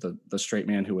 the straight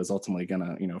man who was ultimately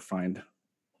gonna, find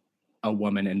a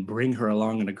woman and bring her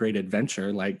along in a great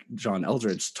adventure, like John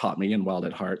Eldredge taught me in Wild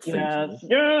at Heart. Yes,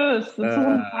 that's what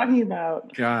I'm talking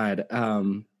about. God,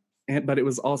 but it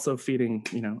was also feeding,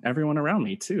 everyone around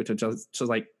me too,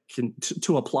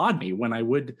 to applaud me when I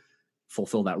would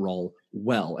fulfill that role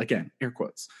well. Again, air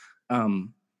quotes. So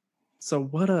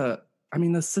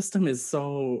the system is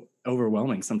so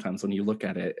overwhelming sometimes when you look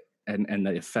at it. And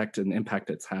the effect and impact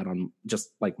it's had on just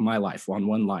like my life, on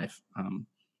one life. And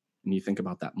you think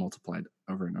about that multiplied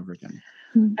over and over again.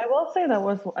 I will say that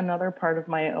was another part of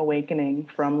my awakening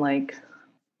from like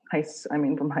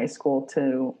from high school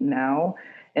to now,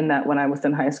 in that when I was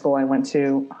in high school, I went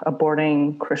to a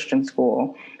boarding Christian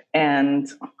school, and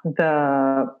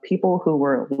the people who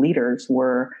were leaders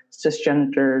were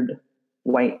cisgendered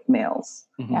white males,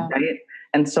 right?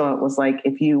 And so it was like,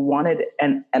 if you wanted,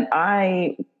 and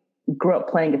I grew up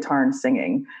playing guitar and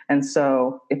singing. And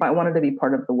so if I wanted to be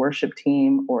part of the worship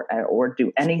team or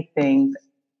do anything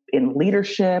in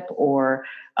leadership or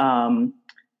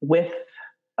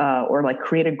or like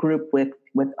create a group with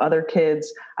other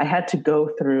kids, I had to go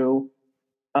through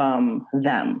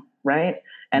them, right?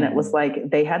 And it was like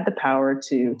they had the power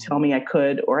to tell me I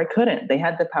could or I couldn't. They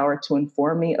had the power to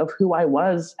inform me of who I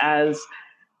was as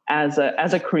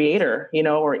a creator,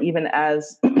 or even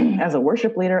as as a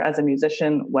worship leader, as a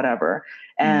musician, whatever.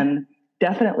 And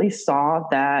definitely saw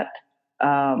that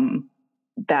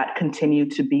that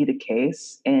continued to be the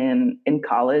case in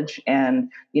college.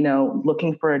 And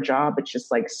looking for a job, it's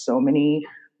just like so many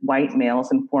white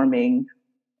males informing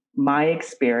my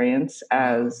experience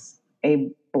as a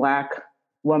Black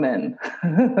woman,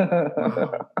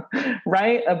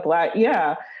 right? A Black,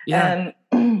 yeah.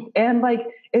 And like,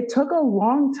 it took a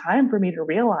long time for me to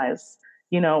realize,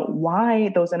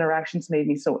 why those interactions made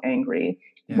me so angry,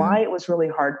 why it was really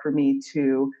hard for me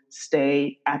to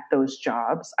stay at those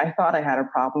jobs. I thought I had a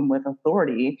problem with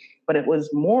authority, but it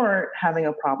was more having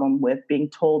a problem with being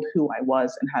told who I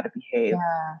was and how to behave.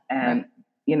 And,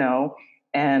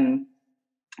 and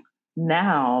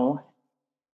now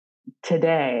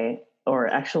today, or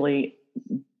actually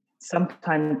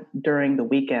sometime during the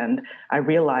weekend, I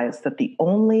realized that the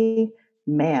only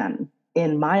man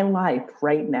in my life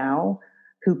right now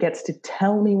who gets to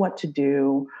tell me what to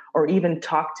do or even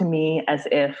talk to me as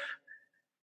if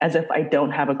I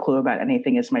don't have a clue about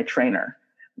anything is my trainer.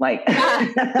 Like,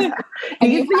 and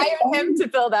you hired him to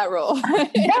fill that role.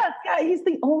 Yeah, he's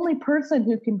the only person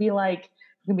who can be like,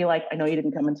 I know you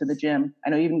didn't come into the gym. I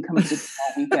know you didn't come into the gym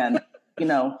all weekend.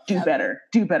 Do better.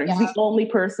 He's the only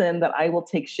person that I will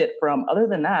take shit from. Other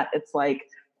than that, it's like,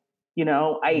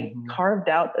 I carved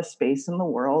out a space in the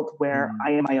world where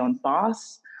I am my own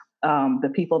boss.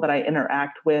 The people that I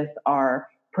interact with are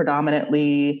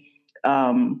predominantly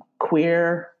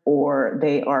queer, or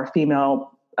they are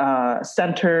female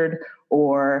centered,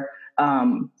 or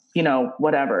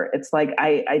whatever. It's like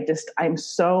I'm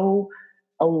so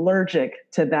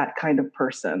allergic to that kind of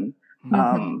person.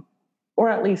 Or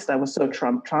at least I was so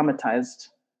traumatized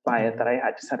by it that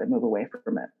I just had to move away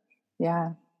from it.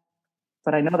 Yeah.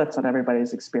 But I know that's not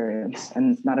everybody's experience,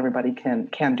 and not everybody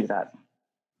can do that.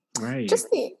 Right. Just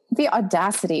the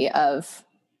audacity of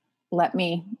let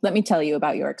me tell you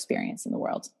about your experience in the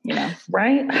world,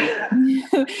 Right?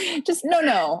 Just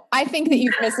no. I think that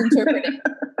you've misinterpreted.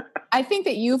 I think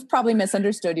that you've probably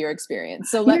misunderstood your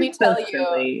experience. So let me tell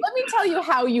you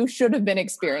how you should have been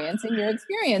experiencing your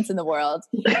experience in the world.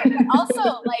 And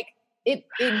also, like, it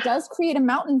does create a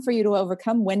mountain for you to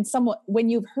overcome when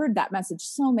you've heard that message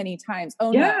so many times.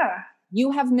 Oh no,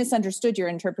 you have misunderstood your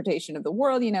interpretation of the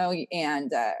world,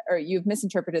 and or you've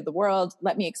misinterpreted the world.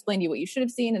 Let me explain to you what you should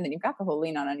have seen. And then you've got the whole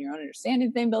lean on your own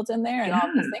understanding thing built in there and all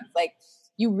these things. Like,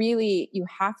 you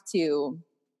have to.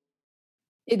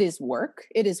 It is work.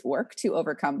 It is work to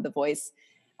overcome the voice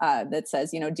that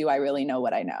says, do I really know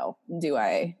what I know? Do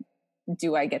I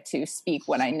get to speak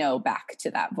what I know back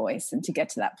to that voice and to get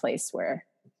to that place where,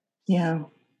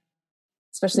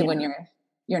 especially when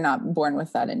you're not born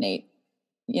with that innate,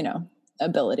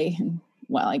 ability. And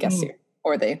well, I guess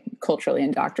or the culturally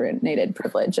indoctrinated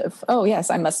privilege of, oh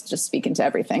yes, I must just speak into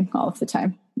everything all of the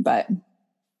time. But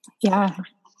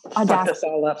fuck us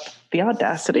all up. The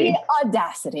audacity.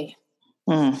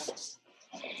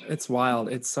 It's wild.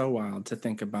 It's so wild to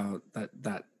think about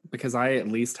that because I at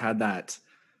least had that.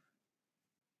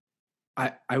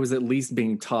 I was at least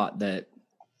being taught that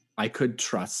I could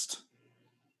trust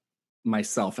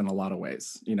myself in a lot of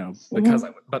ways,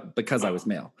 because I was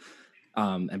male,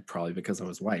 and probably because I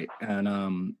was white.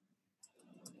 And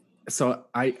so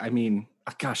I mean,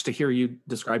 gosh, to hear you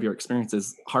describe your experience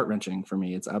is heart-wrenching for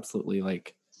me. It's absolutely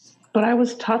like. But I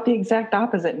was taught the exact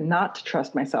opposite, not to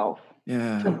trust myself.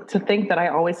 Yeah. To think that I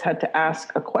always had to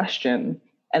ask a question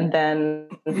and then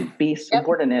be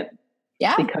subordinate.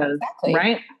 Yeah. Because, exactly.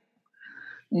 Right?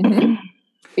 Mm-hmm.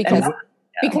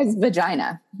 Because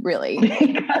vagina, really.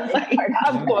 Because I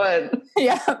have one.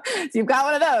 Yeah. So you've got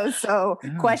one of those. So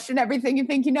question everything you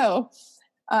think you know.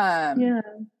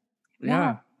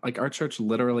 Yeah. Like our church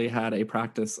literally had a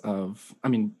practice of,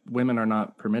 women are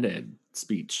not permitted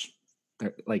speech.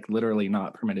 They're like literally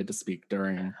not permitted to speak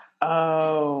during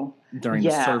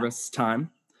the service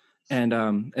time. And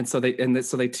so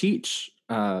they teach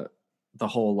the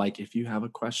whole, like, if you have a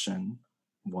question,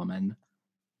 woman,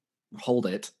 hold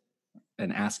it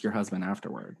and ask your husband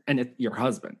afterward. And your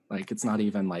husband, like, it's not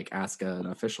even like ask an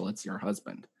official, it's your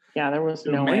husband. Yeah, there was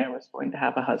no way I was going to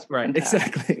have a husband. Right,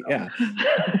 exactly, so. Yeah.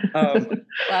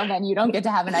 Well, then you don't get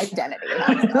to have an identity.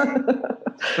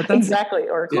 But that's exactly.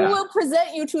 Or who will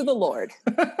present you to the Lord.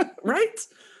 Right?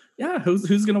 Yeah, who's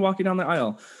going to walk you down the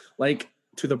aisle? Like,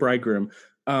 to the bridegroom.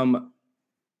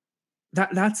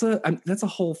 That's a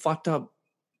whole fucked up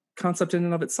concept in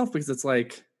and of itself, because it's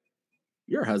like,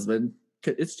 your husband,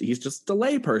 he's just a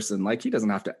lay person. Like, he doesn't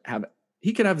have to have,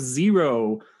 he could have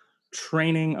zero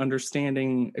training,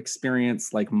 understanding,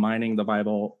 experience, like mining the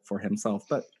Bible for himself,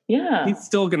 but he's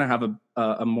still gonna have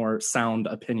a more sound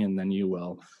opinion than you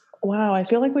will. Wow, I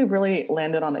feel like we've really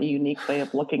landed on a unique way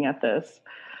of looking at this.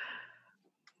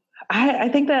 I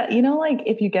think that, like,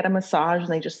 if you get a massage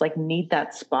and they just like need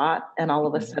that spot and all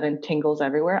of a sudden tingles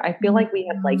everywhere, I feel like we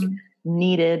have like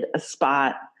needed a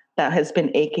spot that has been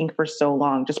aching for so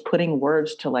long, just putting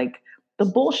words to like the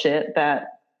bullshit that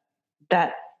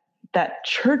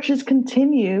churches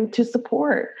continue to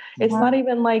support. It's not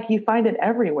even like you find it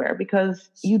everywhere, because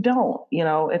you don't,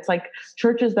 it's like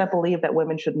churches that believe that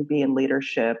women shouldn't be in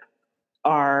leadership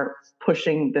are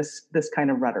pushing this kind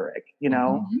of rhetoric,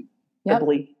 the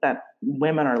belief that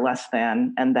women are less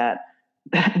than and that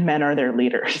men are their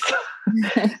leaders.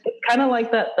 It's kind of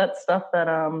like that stuff that,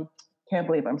 can't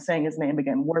believe I'm saying his name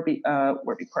again. Warby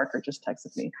Parker just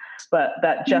texted me, but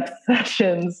that Jeff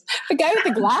Sessions, the guy with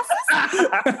the glasses.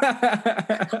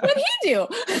 What'd he do?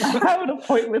 I have an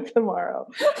appointment tomorrow.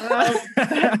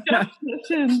 Jeff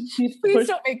Sessions, please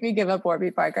don't make me give up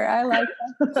Warby Parker. I like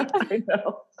that. I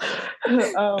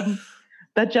know.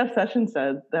 That Jeff Sessions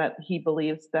said that he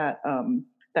believes that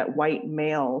that white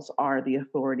males are the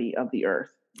authority of the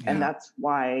earth, and that's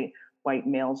why white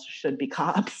males should be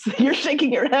cops. You're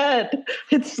shaking your head.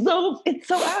 It's so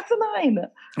asinine.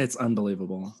 It's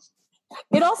unbelievable.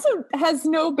 It also has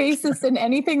no basis in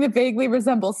anything that vaguely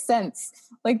resembles sense.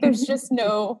 Like, there's just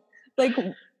no, like,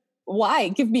 why?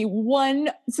 Give me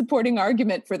one supporting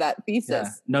argument for that thesis.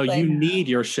 Yeah. No, like, you need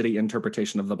your shitty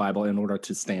interpretation of the Bible in order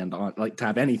to stand on, like, to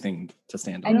have anything to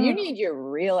stand on. And you need your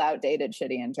real outdated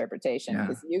shitty interpretation,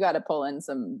 because you got to pull in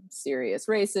some serious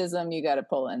racism. You got to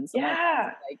pull in some,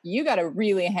 like, you got to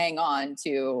really hang on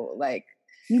to, like,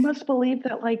 you must believe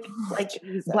that like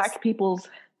Black people's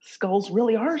skulls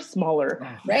really are smaller,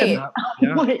 right?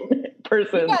 White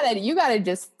person. You gotta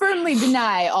just firmly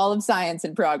deny all of science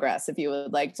and progress if you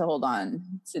would like to hold on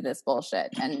to this bullshit.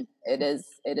 And it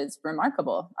is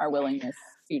remarkable, our willingness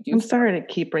to do. I'm sorry to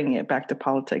keep bringing it back to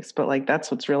politics, but like,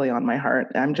 that's what's really on my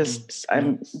heart. I'm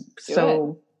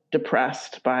so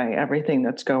depressed by everything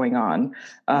that's going on.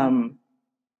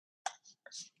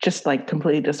 Just like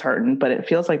completely disheartened, but it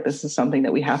feels like this is something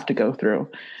that we have to go through.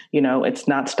 It's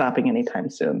not stopping anytime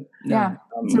soon. Yeah.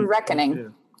 It's a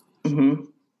reckoning. Mm-hmm.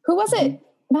 Who was it?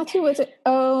 Matthew, was it?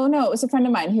 Oh no, it was a friend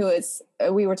of mine who was,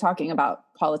 we were talking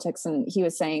about politics, and he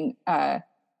was saying,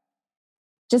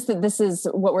 just that this is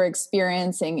what we're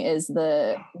experiencing is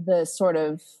the sort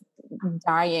of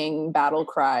dying battle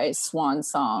cry swan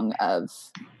song of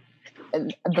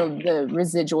the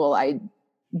residual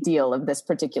ideal of this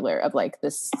particular, of like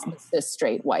this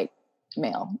straight white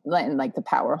male and like the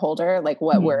power holder. Like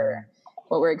what we're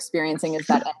experiencing is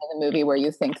that end of the movie where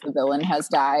you think the villain has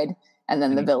died, and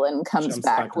then the villain comes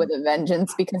back with a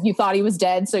vengeance because you thought he was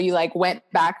dead, so you like went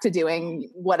back to doing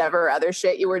whatever other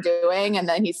shit you were doing, and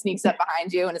then he sneaks up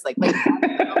behind you and it's like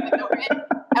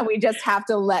and we just have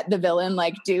to let the villain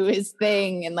like do his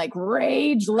thing and like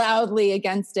rage loudly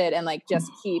against it and like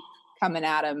just keep coming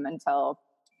at him until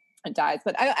it dies.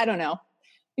 But I don't know.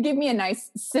 It gave me a nice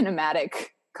cinematic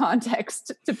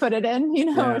context to put it in,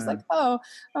 It's like, oh,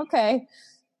 okay.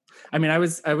 I mean, I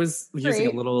was using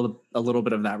a little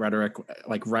bit of that rhetoric,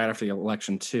 like right after the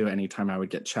election too. Anytime I would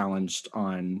get challenged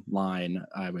online,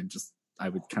 I would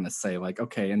kind of say like,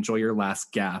 okay, enjoy your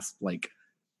last gasp, like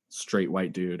straight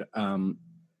white dude.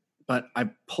 But I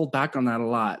pulled back on that a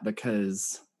lot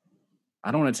because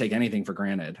I don't want to take anything for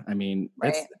granted. I mean,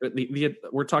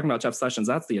 we're talking about Jeff Sessions.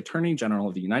 That's the Attorney General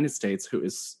of the United States, who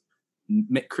is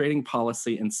creating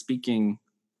policy and speaking,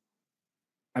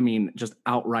 I mean, just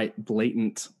outright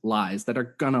blatant lies that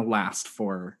are gonna last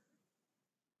for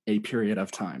a period of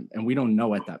time, and we don't know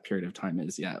what that period of time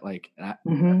is yet. Like that,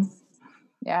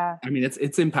 yeah. I mean, it's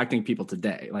impacting people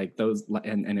today, like those,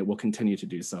 and it will continue to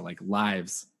do so. Like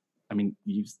lives. I mean,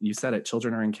 you said it.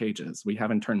 Children are in cages. We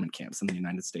have internment camps in the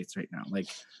United States right now. Like,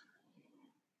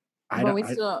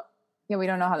 we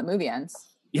don't know how the movie ends.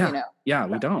 Yeah,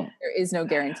 we don't. There is no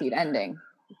guaranteed ending.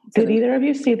 Did either of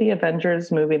you see the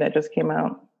Avengers movie that just came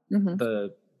out?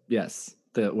 Mm-hmm. Yes.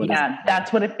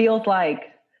 That's what it feels like.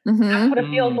 Mm-hmm. That's what it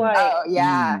feels like. Oh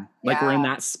yeah. Like we're in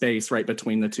that space right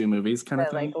between the two movies kind of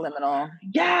thing. Like liminal.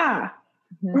 Yeah.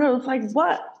 Mm-hmm. Bro, it's like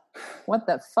what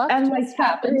the fuck and just like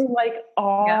happened? Like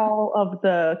all of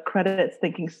the credits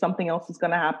thinking something else is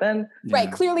going to happen.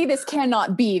 Right. Clearly this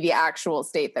cannot be the actual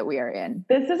state that we are in.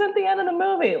 This isn't the end of the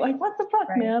movie. Like, what the fuck,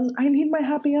 man? I need my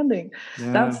happy ending.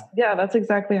 That's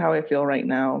exactly how I feel right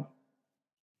now.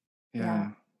 Yeah.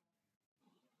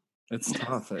 It's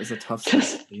tough. It's a tough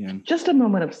space to be in. Just a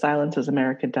moment of silence as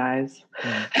America dies.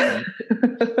 Yeah.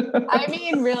 I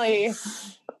mean, really,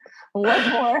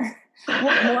 what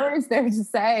more is there to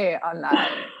say on that?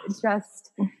 It's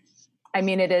just, I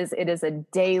mean, it is a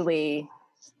daily,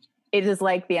 it is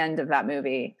like the end of that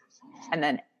movie. And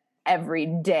then every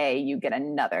day you get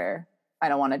another, I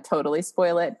don't want to totally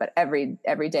spoil it, but every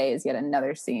day is yet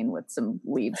another scene with some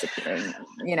leaves appearing,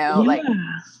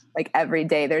 like every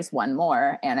day there's one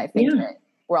more. And I think that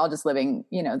we're all just living,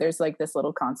 there's like this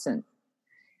little constant,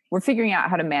 we're figuring out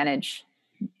how to manage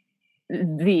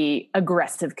the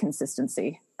aggressive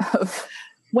consistency of.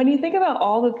 When you think about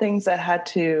all the things that had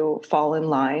to fall in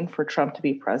line for Trump to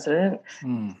be president,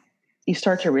 you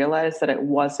start to realize that it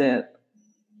wasn't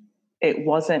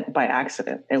by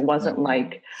accident. It wasn't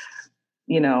like,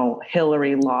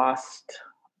 Hillary lost.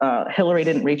 Hillary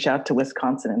didn't reach out to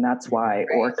Wisconsin and that's why,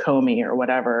 or Comey or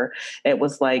whatever. It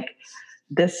was like,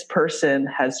 this person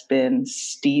has been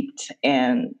steeped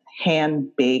and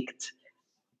hand-baked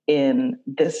in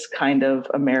this kind of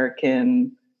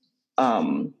American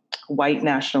white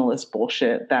nationalist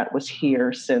bullshit that was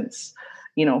here since,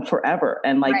 forever.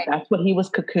 And that's what he was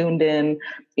cocooned in,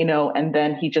 and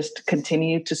then he just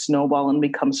continued to snowball and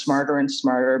become smarter and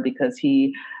smarter because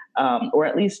he, or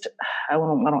at least I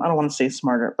don't want to say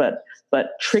smarter,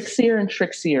 but trickier and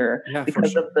trickier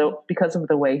because of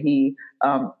the way he,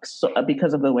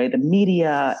 because of the way the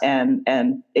media and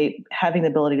having the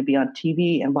ability to be on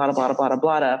TV and blah, blah, blah, blah,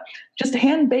 blah, blah, just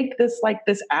hand baked this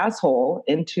asshole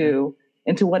into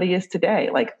what he is today.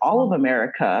 Like all of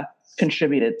America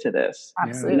contributed to this.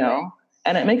 Absolutely.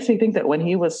 And it makes me think that when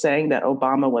he was saying that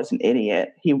Obama was an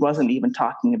idiot, he wasn't even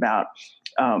talking about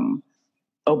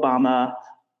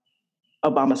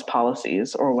Obama's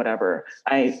policies or whatever.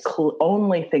 I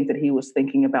only think that he was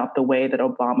thinking about the way that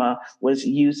Obama was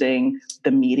using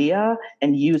the media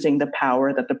and using the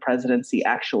power that the presidency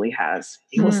actually has.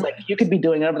 He was like, you could be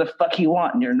doing whatever the fuck you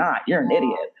want and you're not. You're an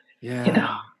idiot.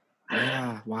 Yeah.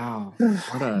 Yeah. Wow.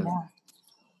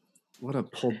 What a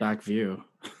pulled back view.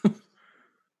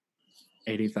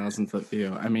 80,000 foot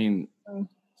view. I mean,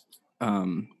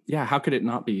 how could it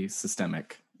not be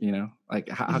systemic? Like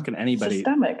how can anybody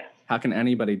systemic? How can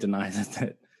anybody deny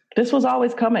that? This was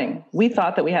always coming. We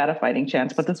thought that we had a fighting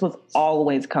chance, but this was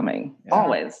always coming. Yeah.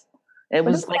 Always. It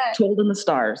was like told in the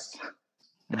stars.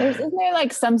 Isn't there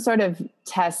like some sort of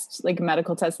test, like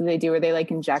medical test that they do where they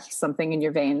like inject something in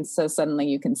your veins so suddenly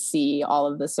you can see all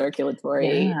of the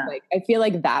circulatory? Yeah. Like I feel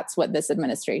like that's what this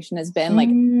administration has been. Like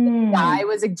the dye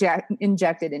was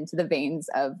injected into the veins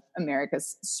of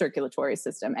America's circulatory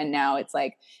system, and now it's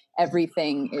like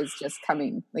everything is just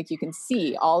coming. Like you can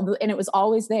see and it was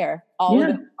always there. All of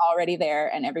it was already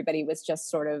there, and everybody was just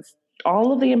sort of.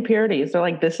 All of the impurities. They're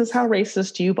like, this is how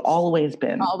racist you've always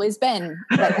been. Always been.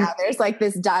 But now there's like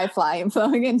this dye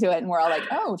flowing into it. And we're all like,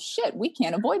 oh shit, we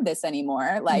can't avoid this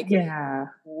anymore. Like,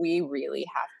 we really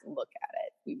have to look at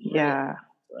it.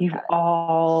 You've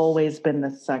always been the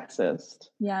sexist.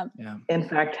 Yeah. In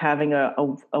fact, having a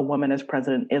woman as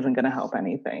president isn't going to help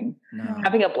anything. No.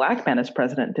 Having a black man as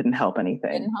president didn't help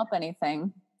anything.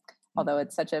 Although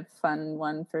it's such a fun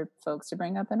one for folks to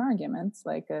bring up in arguments,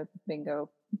 like a bingo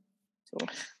tool.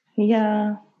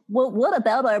 Yeah. Well, what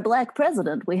about our black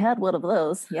president? We had one of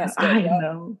those. Yes, I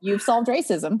know. You've solved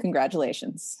racism.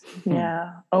 Congratulations.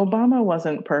 Yeah. Obama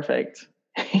wasn't perfect.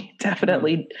 He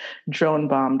definitely drone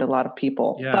bombed a lot of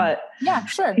people. Yeah. But yeah,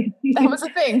 sure. That was a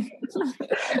thing.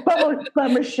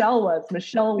 but Michelle was.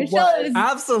 Michelle was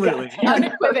absolutely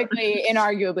unequivocally,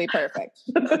 inarguably perfect.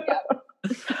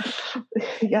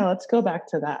 Yeah, let's go back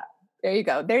to that. There you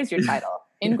go. There's your title.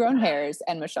 Ingrown hairs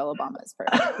and Michelle Obama is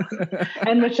perfect.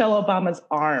 And Michelle Obama's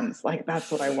arms. Like, that's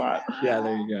what I want. Yeah,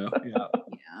 there you go. Yeah.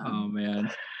 Oh,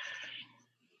 man.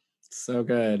 So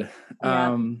good.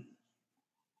 Yeah.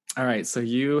 All right. So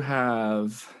you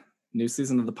have new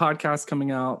season of the podcast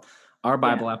coming out. Our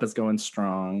Bible app is going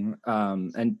strong.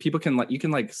 And people you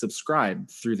can subscribe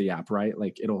through the app, right?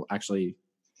 Like it'll actually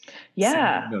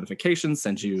send notifications,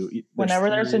 send you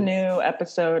whenever there's a new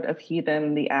episode of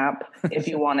Heathen, the app, if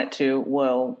you want it to,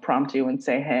 will prompt you and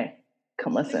say, hey,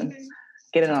 come listen,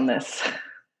 get in on this.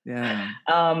 Yeah.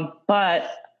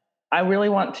 But I really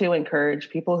want to encourage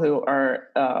people who are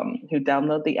who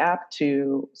download the app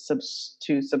to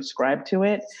subscribe to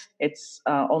it. It's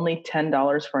only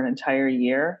 $10 for an entire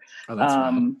year. Oh, that's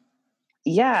fine.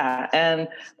 Yeah, and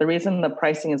the reason the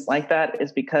pricing is like that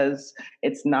is because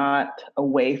it's not a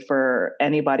way for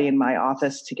anybody in my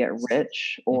office to get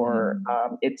rich, or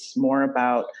it's more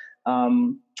about,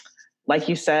 like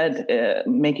you said,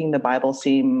 making the Bible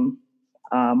seem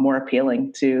more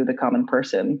appealing to the common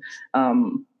person.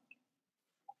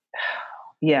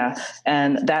 Yeah,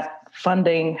 and that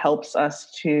funding helps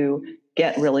us to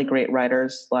get really great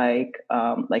writers like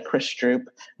Chris Stroop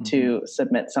to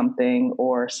submit something,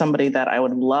 or somebody that I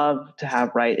would love to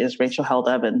have write is Rachel Held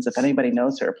Evans. If anybody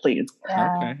knows her, please.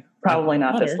 Yeah. Okay. Probably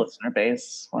not this listener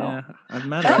base. Well, yeah, I've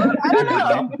met her. I don't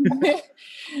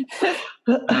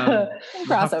know.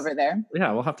 Crossover there.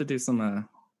 Yeah, we'll have to do some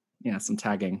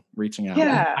tagging, reaching out.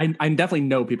 Yeah. I definitely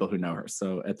know people who know her,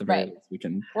 so at the very least we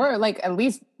can, or like at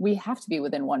least we have to be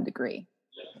within 1 degree.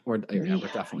 we're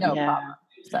definitely No problem.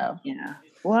 So yeah.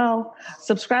 Well,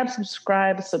 subscribe.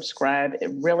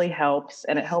 It really helps,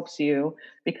 and it helps you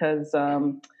because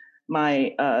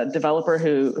my developer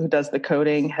who does the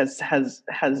coding has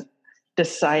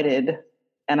decided,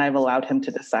 and I've allowed him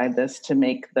to decide this, to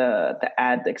make the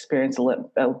ad experience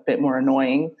a bit more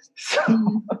annoying.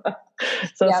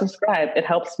 So subscribe. It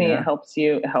helps me. It helps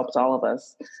you. It helps all of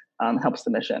us. Helps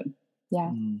the mission.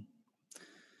 Yeah.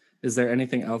 Is there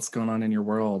anything else going on in your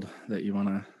world that you want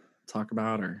to talk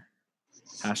about or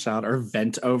hash out or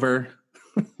vent over?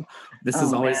 This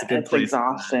is always a good place. It's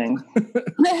exhausting.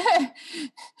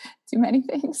 Too many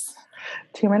things.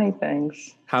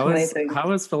 How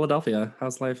is Philadelphia?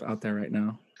 How's life out there right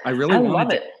now? I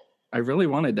love it. I really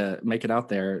wanted to make it out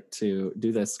there to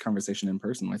do this conversation in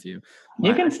person with you.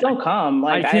 You can still come.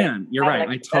 I can. You're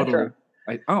right.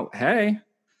 Hey.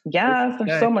 Yeah,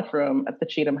 there's so much room at the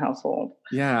Cheatham household.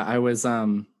 Yeah, I was.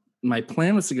 My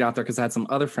plan was to get out there because I had some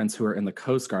other friends who are in the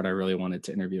Coast Guard I really wanted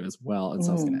to interview as well, and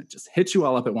so I was going to just hit you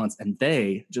all up at once. And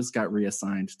they just got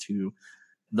reassigned to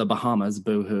the Bahamas.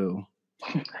 Boo hoo.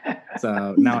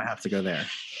 So now I have to go there.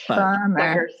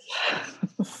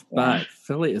 But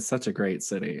Philly is such a great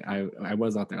city. I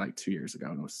was out there like 2 years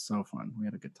ago, and it was so fun. We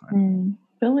had a good time.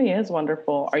 Philly is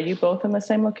wonderful. Are you both in the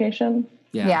same location?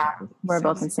 Yeah, we're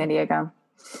both in San Diego.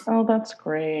 Oh, that's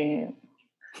great.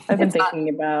 I've been thinking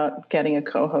about getting a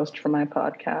co-host for my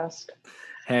podcast.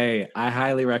 Hey, I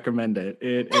highly recommend it.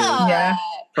 It is. Yeah.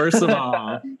 First of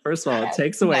all, it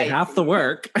takes away half the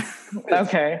work.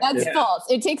 Okay. That's false.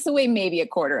 It takes away maybe a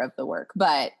quarter of the work,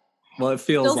 but it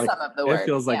feels like some of the work. It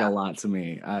feels like a lot to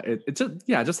me. It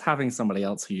just having somebody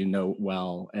else who you know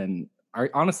well, and I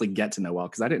honestly get to know well,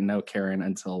 because I didn't know Karen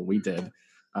until we did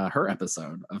her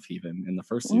episode of Heathen in the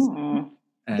first season.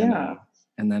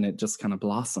 And then it just kind of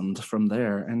blossomed from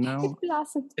there. And now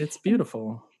it's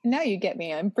beautiful. Now you get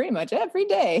me on pretty much every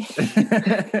day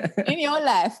in your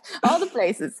life, all the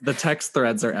places. The text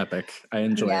threads are epic. I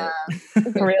enjoy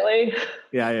it. Really?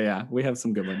 Yeah. We have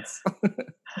some good ones.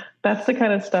 That's the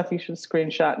kind of stuff you should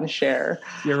screenshot and share.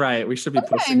 You're right. We should be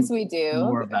Sometimes we do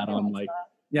more of that on like,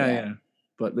 yeah.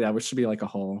 But yeah, we should be like a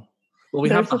whole. Well, we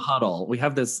have the huddle. We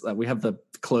have this. We have the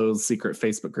closed secret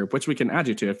Facebook group, which we can add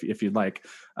you to if you'd like.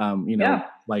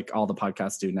 Like all the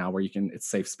podcasts do now, where it's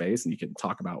safe space and you can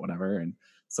talk about whatever. And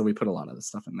so we put a lot of the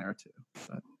stuff in there too.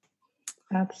 But.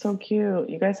 That's so cute.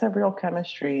 You guys have real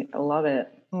chemistry. I love it.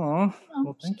 Oh,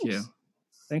 well, thank you.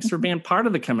 Thanks for being part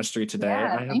of the chemistry today.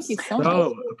 Yeah, I thank you so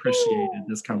much. Appreciated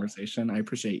this conversation. I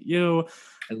appreciate you.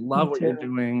 I love what you're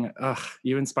doing.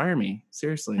 You inspire me.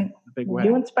 Seriously, in a big way.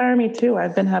 You inspire me too.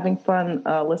 I've been having fun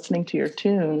listening to your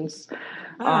tunes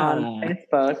on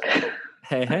Facebook.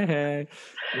 Hey.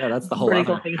 Yeah, that's the whole pretty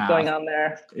other cool things path. going on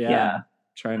there. Yeah.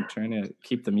 Trying to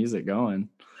keep the music going.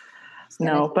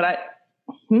 No, but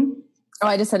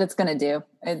I just said it's gonna do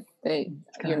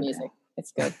your music.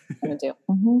 It's good. It's gonna do.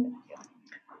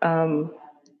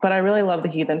 But I really love the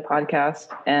Heathen podcast,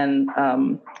 and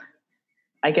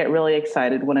I get really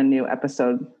excited when a new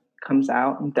episode comes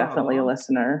out. I'm definitely a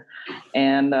listener,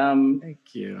 and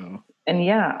thank you.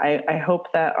 And I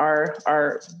hope that our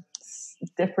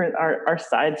different our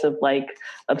sides of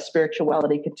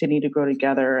spirituality continue to grow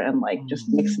together and just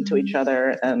mix into each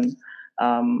other, and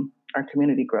our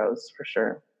community grows for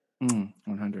sure.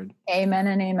 100. Amen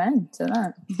and amen to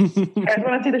that. You guys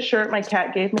want to see the shirt my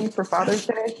cat gave me for Father's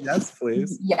Day? Yes,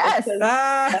 please. Yes.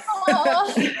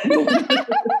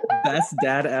 Best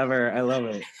dad ever. I love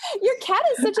it. Your cat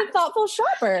is such a thoughtful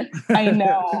shopper. I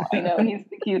know. He's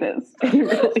the cutest. He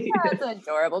really is. That's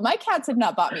adorable. My cats have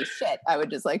not bought me shit. I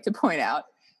would just like to point out.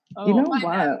 You know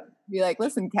what? Be like,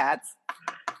 listen, cats.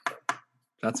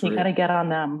 We got to get on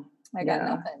them. I got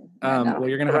nothing. Well,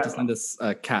 you're gonna have to send us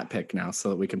a cat pic now so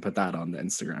that we can put that on the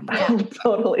Instagram.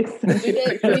 Totally.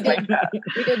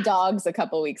 We did dogs a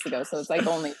couple weeks ago, so it's like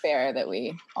only fair that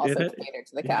we also cater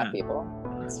to the cat people.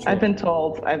 I've been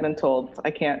told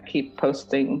I can't keep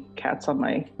posting cats on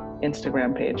my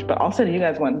Instagram page, but I'll send you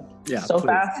guys one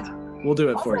fast. We'll do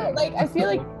it for you. Like, I feel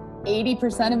like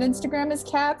 80% of Instagram is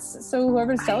cats. So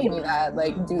whoever's telling you that,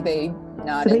 like, do they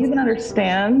not? Do they even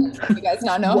understand? You guys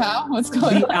not know how? What's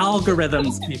going on?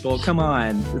 Algorithms, people, come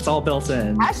on. It's all built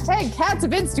in. Hashtag cats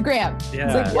of Instagram. Yeah.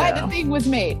 It's like why the thing was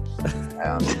made.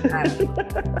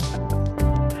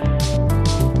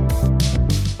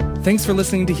 Thanks for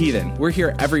listening to Heathen. We're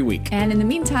here every week. And in the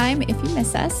meantime, if you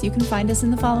miss us, you can find us in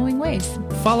the following ways.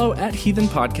 Follow @Heathen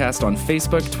Podcast on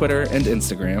Facebook, Twitter, and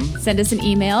Instagram. Send us an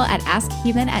email at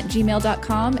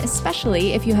askheathen@gmail.com,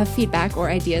 especially if you have feedback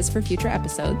or ideas for future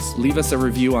episodes. Leave us a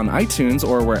review on iTunes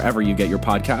or wherever you get your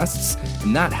podcasts,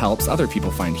 and that helps other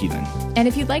people find Heathen. And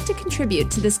if you'd like to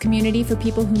contribute to this community for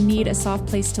people who need a soft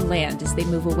place to land as they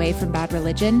move away from bad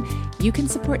religion, you can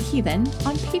support Heathen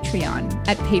on Patreon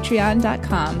at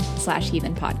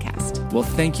patreon.com/Heathen Podcast. Well,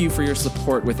 thank you for your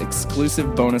support with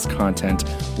exclusive bonus content,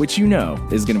 which you know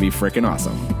is going to be frickin'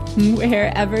 awesome.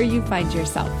 Wherever you find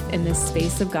yourself in this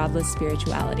space of godless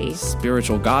spirituality,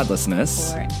 spiritual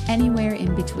godlessness, or anywhere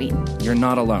in between, you're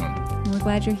not alone. We're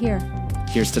glad you're here.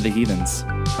 Here's to the heathens.